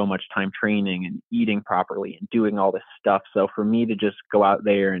spending so much time training and eating properly and doing all this stuff. So for me to just go out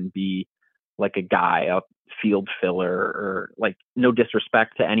there and be like a guy, a field filler, or like, no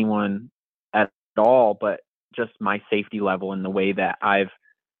disrespect to anyone at all, but just my safety level and the way that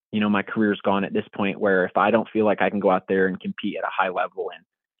my career's gone at this point, where if I don't feel like I can go out there and compete at a high level and,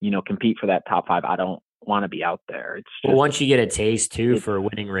 compete for that top 5, I don't want to be out there. It's just, well, once you get a taste too for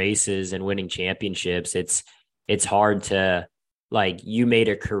winning races and winning championships, it's hard to, like, you made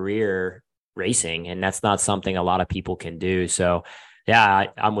a career racing, and that's not something a lot of people can do. So yeah,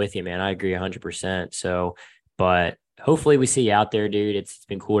 I'm with you, man. I agree 100%. So, but hopefully we see you out there, dude. It's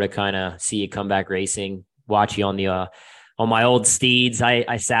been cool to kind of see you come back racing, watch you on my old steeds.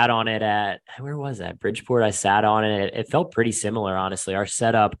 I sat on it at, where was that? Bridgeport. I sat on it. It felt pretty similar, honestly. Our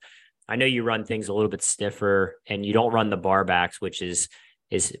setup, I know you run things a little bit stiffer, and you don't run the bar backs, which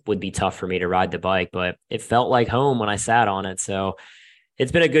would be tough for me to ride the bike, but it felt like home when I sat on it. So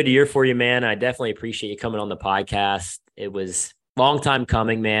it's been a good year for you, man. I definitely appreciate you coming on the podcast. It was a long time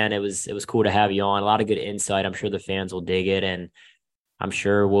coming, man. It was cool to have you on. A lot of good insight. I'm sure the fans will dig it, and I'm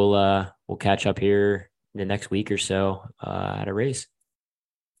sure we'll catch up here in the next week or so at a race.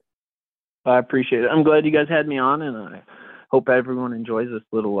 I appreciate it. I'm glad you guys had me on, and I hope everyone enjoys this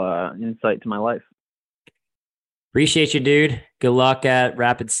little insight to my life. Appreciate you, dude. Good luck at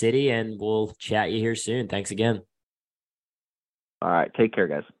Rapid City, and we'll chat you here soon. Thanks again. All right. Take care,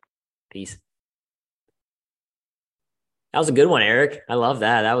 guys. Peace. That was a good one, Eric. I love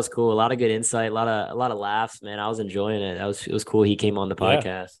that. That was cool. A lot of good insight, a lot of laughs, man. I was enjoying it. It was cool. He came on the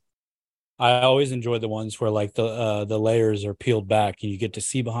podcast. I always enjoy the ones where like the layers are peeled back and you get to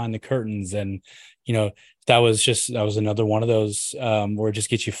see behind the curtains. And, that was another one of those where it just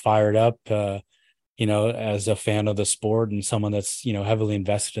gets you fired up, as a fan of the sport and someone that's, heavily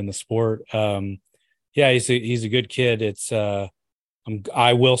invested in the sport. He's a good kid.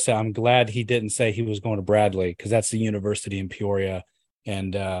 I will say I'm glad he didn't say he was going to Bradley, because that's the university in Peoria.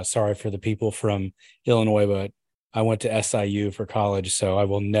 And sorry for the people from Illinois, but I went to SIU for college, so I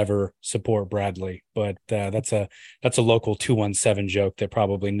will never support Bradley. But that's a local 217 joke that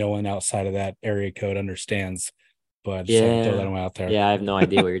probably no one outside of that area code understands. But yeah, throw that one out there. Yeah, I have no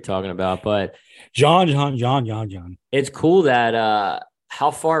idea what you're talking about. But John. It's cool that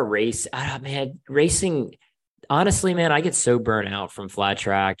how far racing. Honestly, man, I get so burnt out from flat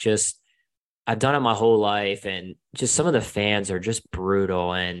track. Just, I've done it my whole life, and just some of the fans are just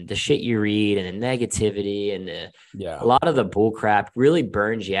brutal, and the shit you read and the negativity and a lot of the bull crap really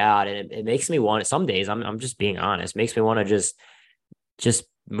burns you out. And it makes me want, some days, I'm just being honest, makes me want to just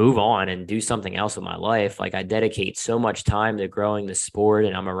move on and do something else with my life. Like, I dedicate so much time to growing the sport,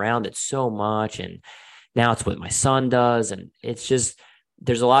 and I'm around it so much. And now it's what my son does. And it's just,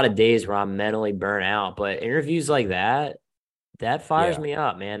 there's a lot of days where I'm mentally burnt out, but interviews like that fires me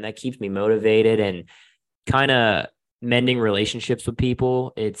up, man. That keeps me motivated, and kind of mending relationships with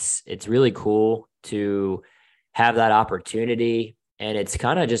people. It's really cool to have that opportunity. And it's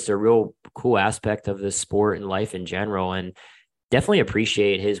kind of just a real cool aspect of the sport and life in general. And definitely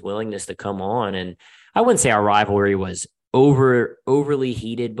appreciate his willingness to come on. And I wouldn't say our rivalry was overly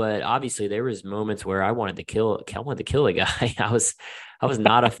heated, but obviously there was moments where I wanted to kill a guy. I was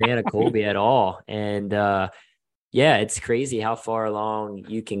not a fan of Kolby at all. And yeah, it's crazy how far along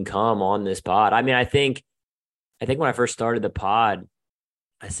you can come on this pod. I mean, I think when I first started the pod,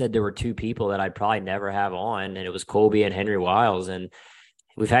 I said there were two people that I'd probably never have on, and it was Kolby and Henry Wiles. And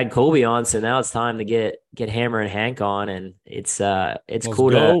we've had Kolby on, so now it's time to get Hammer and Hank on, and it's Let's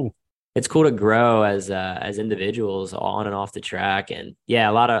cool go. it's cool to grow as individuals on and off the track. And yeah,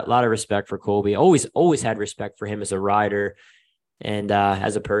 a lot of respect for Kolby. Always had respect for him as a rider and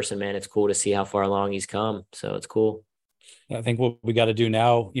as a person, man. It's cool to see how far along he's come. So it's cool. I think what we got to do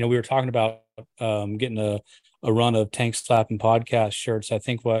now, we were talking about getting a run of Tank Slapping podcast shirts. I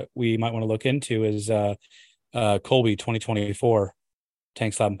think what we might want to look into is Kolby 2024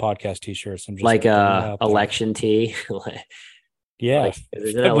 Tank Slapping podcast t-shirts. I'm just like election tee. Yeah,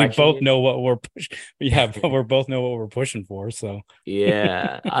 like, we both know what we're pushing. Yeah, but we both know what we're pushing for. So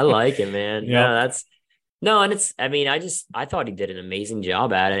yeah, I like it, man. Yep. And it's. I mean, I thought he did an amazing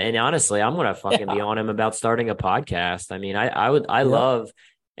job at it. And honestly, I'm gonna fucking be on him about starting a podcast. I mean, I love,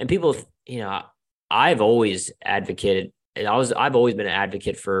 and people, I've always advocated. And I've always been an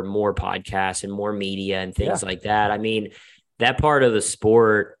advocate for more podcasts and more media and things like that. I mean, that part of the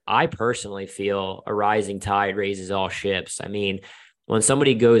sport, I personally feel a rising tide raises all ships. I mean, when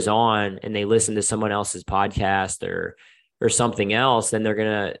somebody goes on and they listen to someone else's podcast or something else, then they're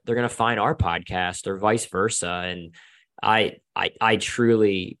gonna find our podcast or vice versa. And I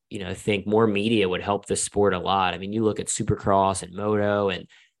truly, think more media would help the sport a lot. I mean, you look at Supercross and Moto, and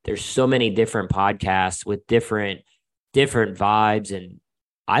there's so many different podcasts with different vibes, and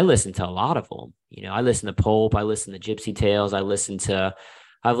I listen to a lot of them. I listen to Pulp, I listen to Gypsy Tales, I've listened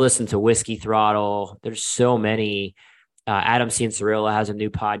to Whiskey Throttle. There's so many. Adam Cianciarulla has a new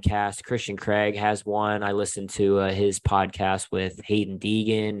podcast. Christian Craig has one. I listened to his podcast with Hayden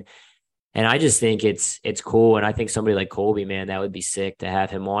Deegan, and I just think it's cool. And I think somebody like Kolby, man, that would be sick to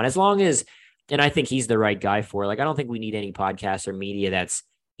have him on. As long as, and I think he's the right guy for it. Like, I don't think we need any podcast or media that's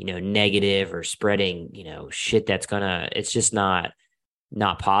negative or spreading shit that's it's just not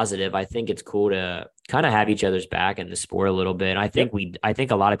positive. I think it's cool to kind of have each other's back in the sport a little bit. And I think I think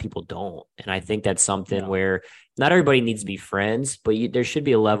a lot of people don't. And I think that's something where not everybody needs to be friends, but there should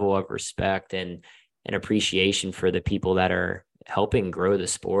be a level of respect and appreciation for the people that are helping grow the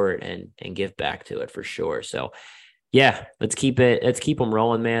sport and give back to it for sure. So yeah, let's keep them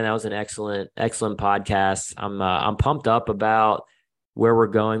rolling, man. That was an excellent podcast. I'm pumped up about where we're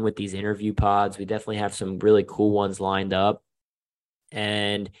going with these interview pods. We definitely have some really cool ones lined up.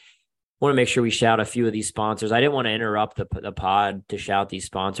 And want to make sure we shout a few of these sponsors. I didn't want to interrupt the pod to shout these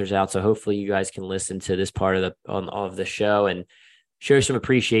sponsors out. So hopefully you guys can listen to this part of the show and show some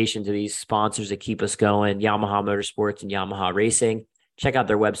appreciation to these sponsors that keep us going. Yamaha Motorsports and Yamaha Racing. Check out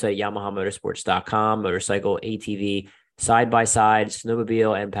their website, yamahamotorsports.com. Motorcycle, ATV, side-by-side,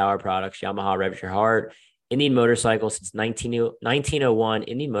 snowmobile, and power products. Yamaha revs your heart. Indian Motorcycle since 1901.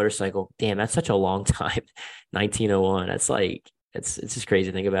 Indian Motorcycle. Damn, that's such a long time. 1901. That's like, it's just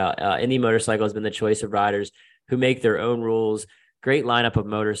crazy to think about. Indian Motorcycle has been the choice of riders who make their own rules. Great lineup of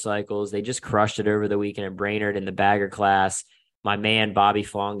motorcycles. They just crushed it over the weekend at Brainerd in the bagger class. My man Bobby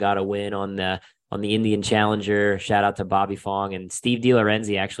Fong got a win on the Indian Challenger. Shout out to Bobby Fong. And Steve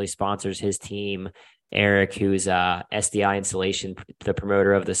DiLorenzi actually sponsors his team, Eric, who's SDI Installation, the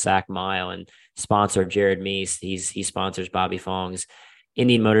promoter of the Sac Mile and sponsor of Jared Meese. He sponsors Bobby Fong's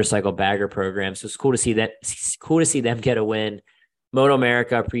Indian Motorcycle bagger program. So it's cool to see that. It's cool to see them get a win. Moto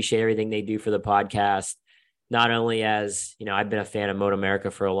America, appreciate everything they do for the podcast. Not only as, I've been a fan of Moto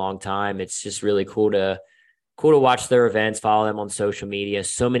America for a long time. It's just really cool to watch their events, follow them on social media.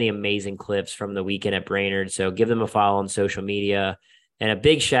 So many amazing clips from the weekend at Brainerd. So give them a follow on social media. And a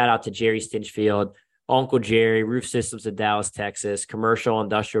big shout out to Jerry Stinchfield, Uncle Jerry, Roof Systems of Dallas, Texas, commercial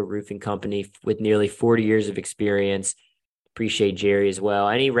industrial roofing company with nearly 40 years of experience. Appreciate Jerry as well.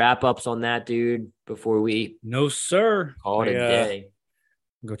 Any wrap ups on that, dude, before we No, sir. Call it a day?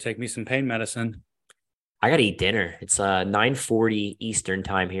 Go take me some pain medicine. I gotta eat dinner. It's 9:40 Eastern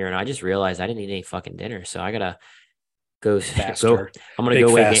time here, and I just realized I didn't eat any fucking dinner, so I gotta go. I'm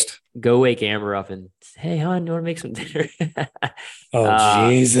gonna go wake Amber up and say, hey, hon, you want to make some dinner?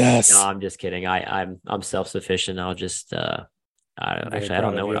 Jesus! No, I'm just kidding. I'm self sufficient. I'll just I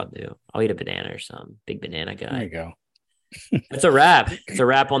don't know what I'll do. I'll eat a banana or something. Big banana guy. There you go. It's a wrap. It's a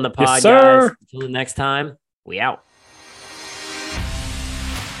wrap on the pod, yes, sir. guys. Until the next time, we out.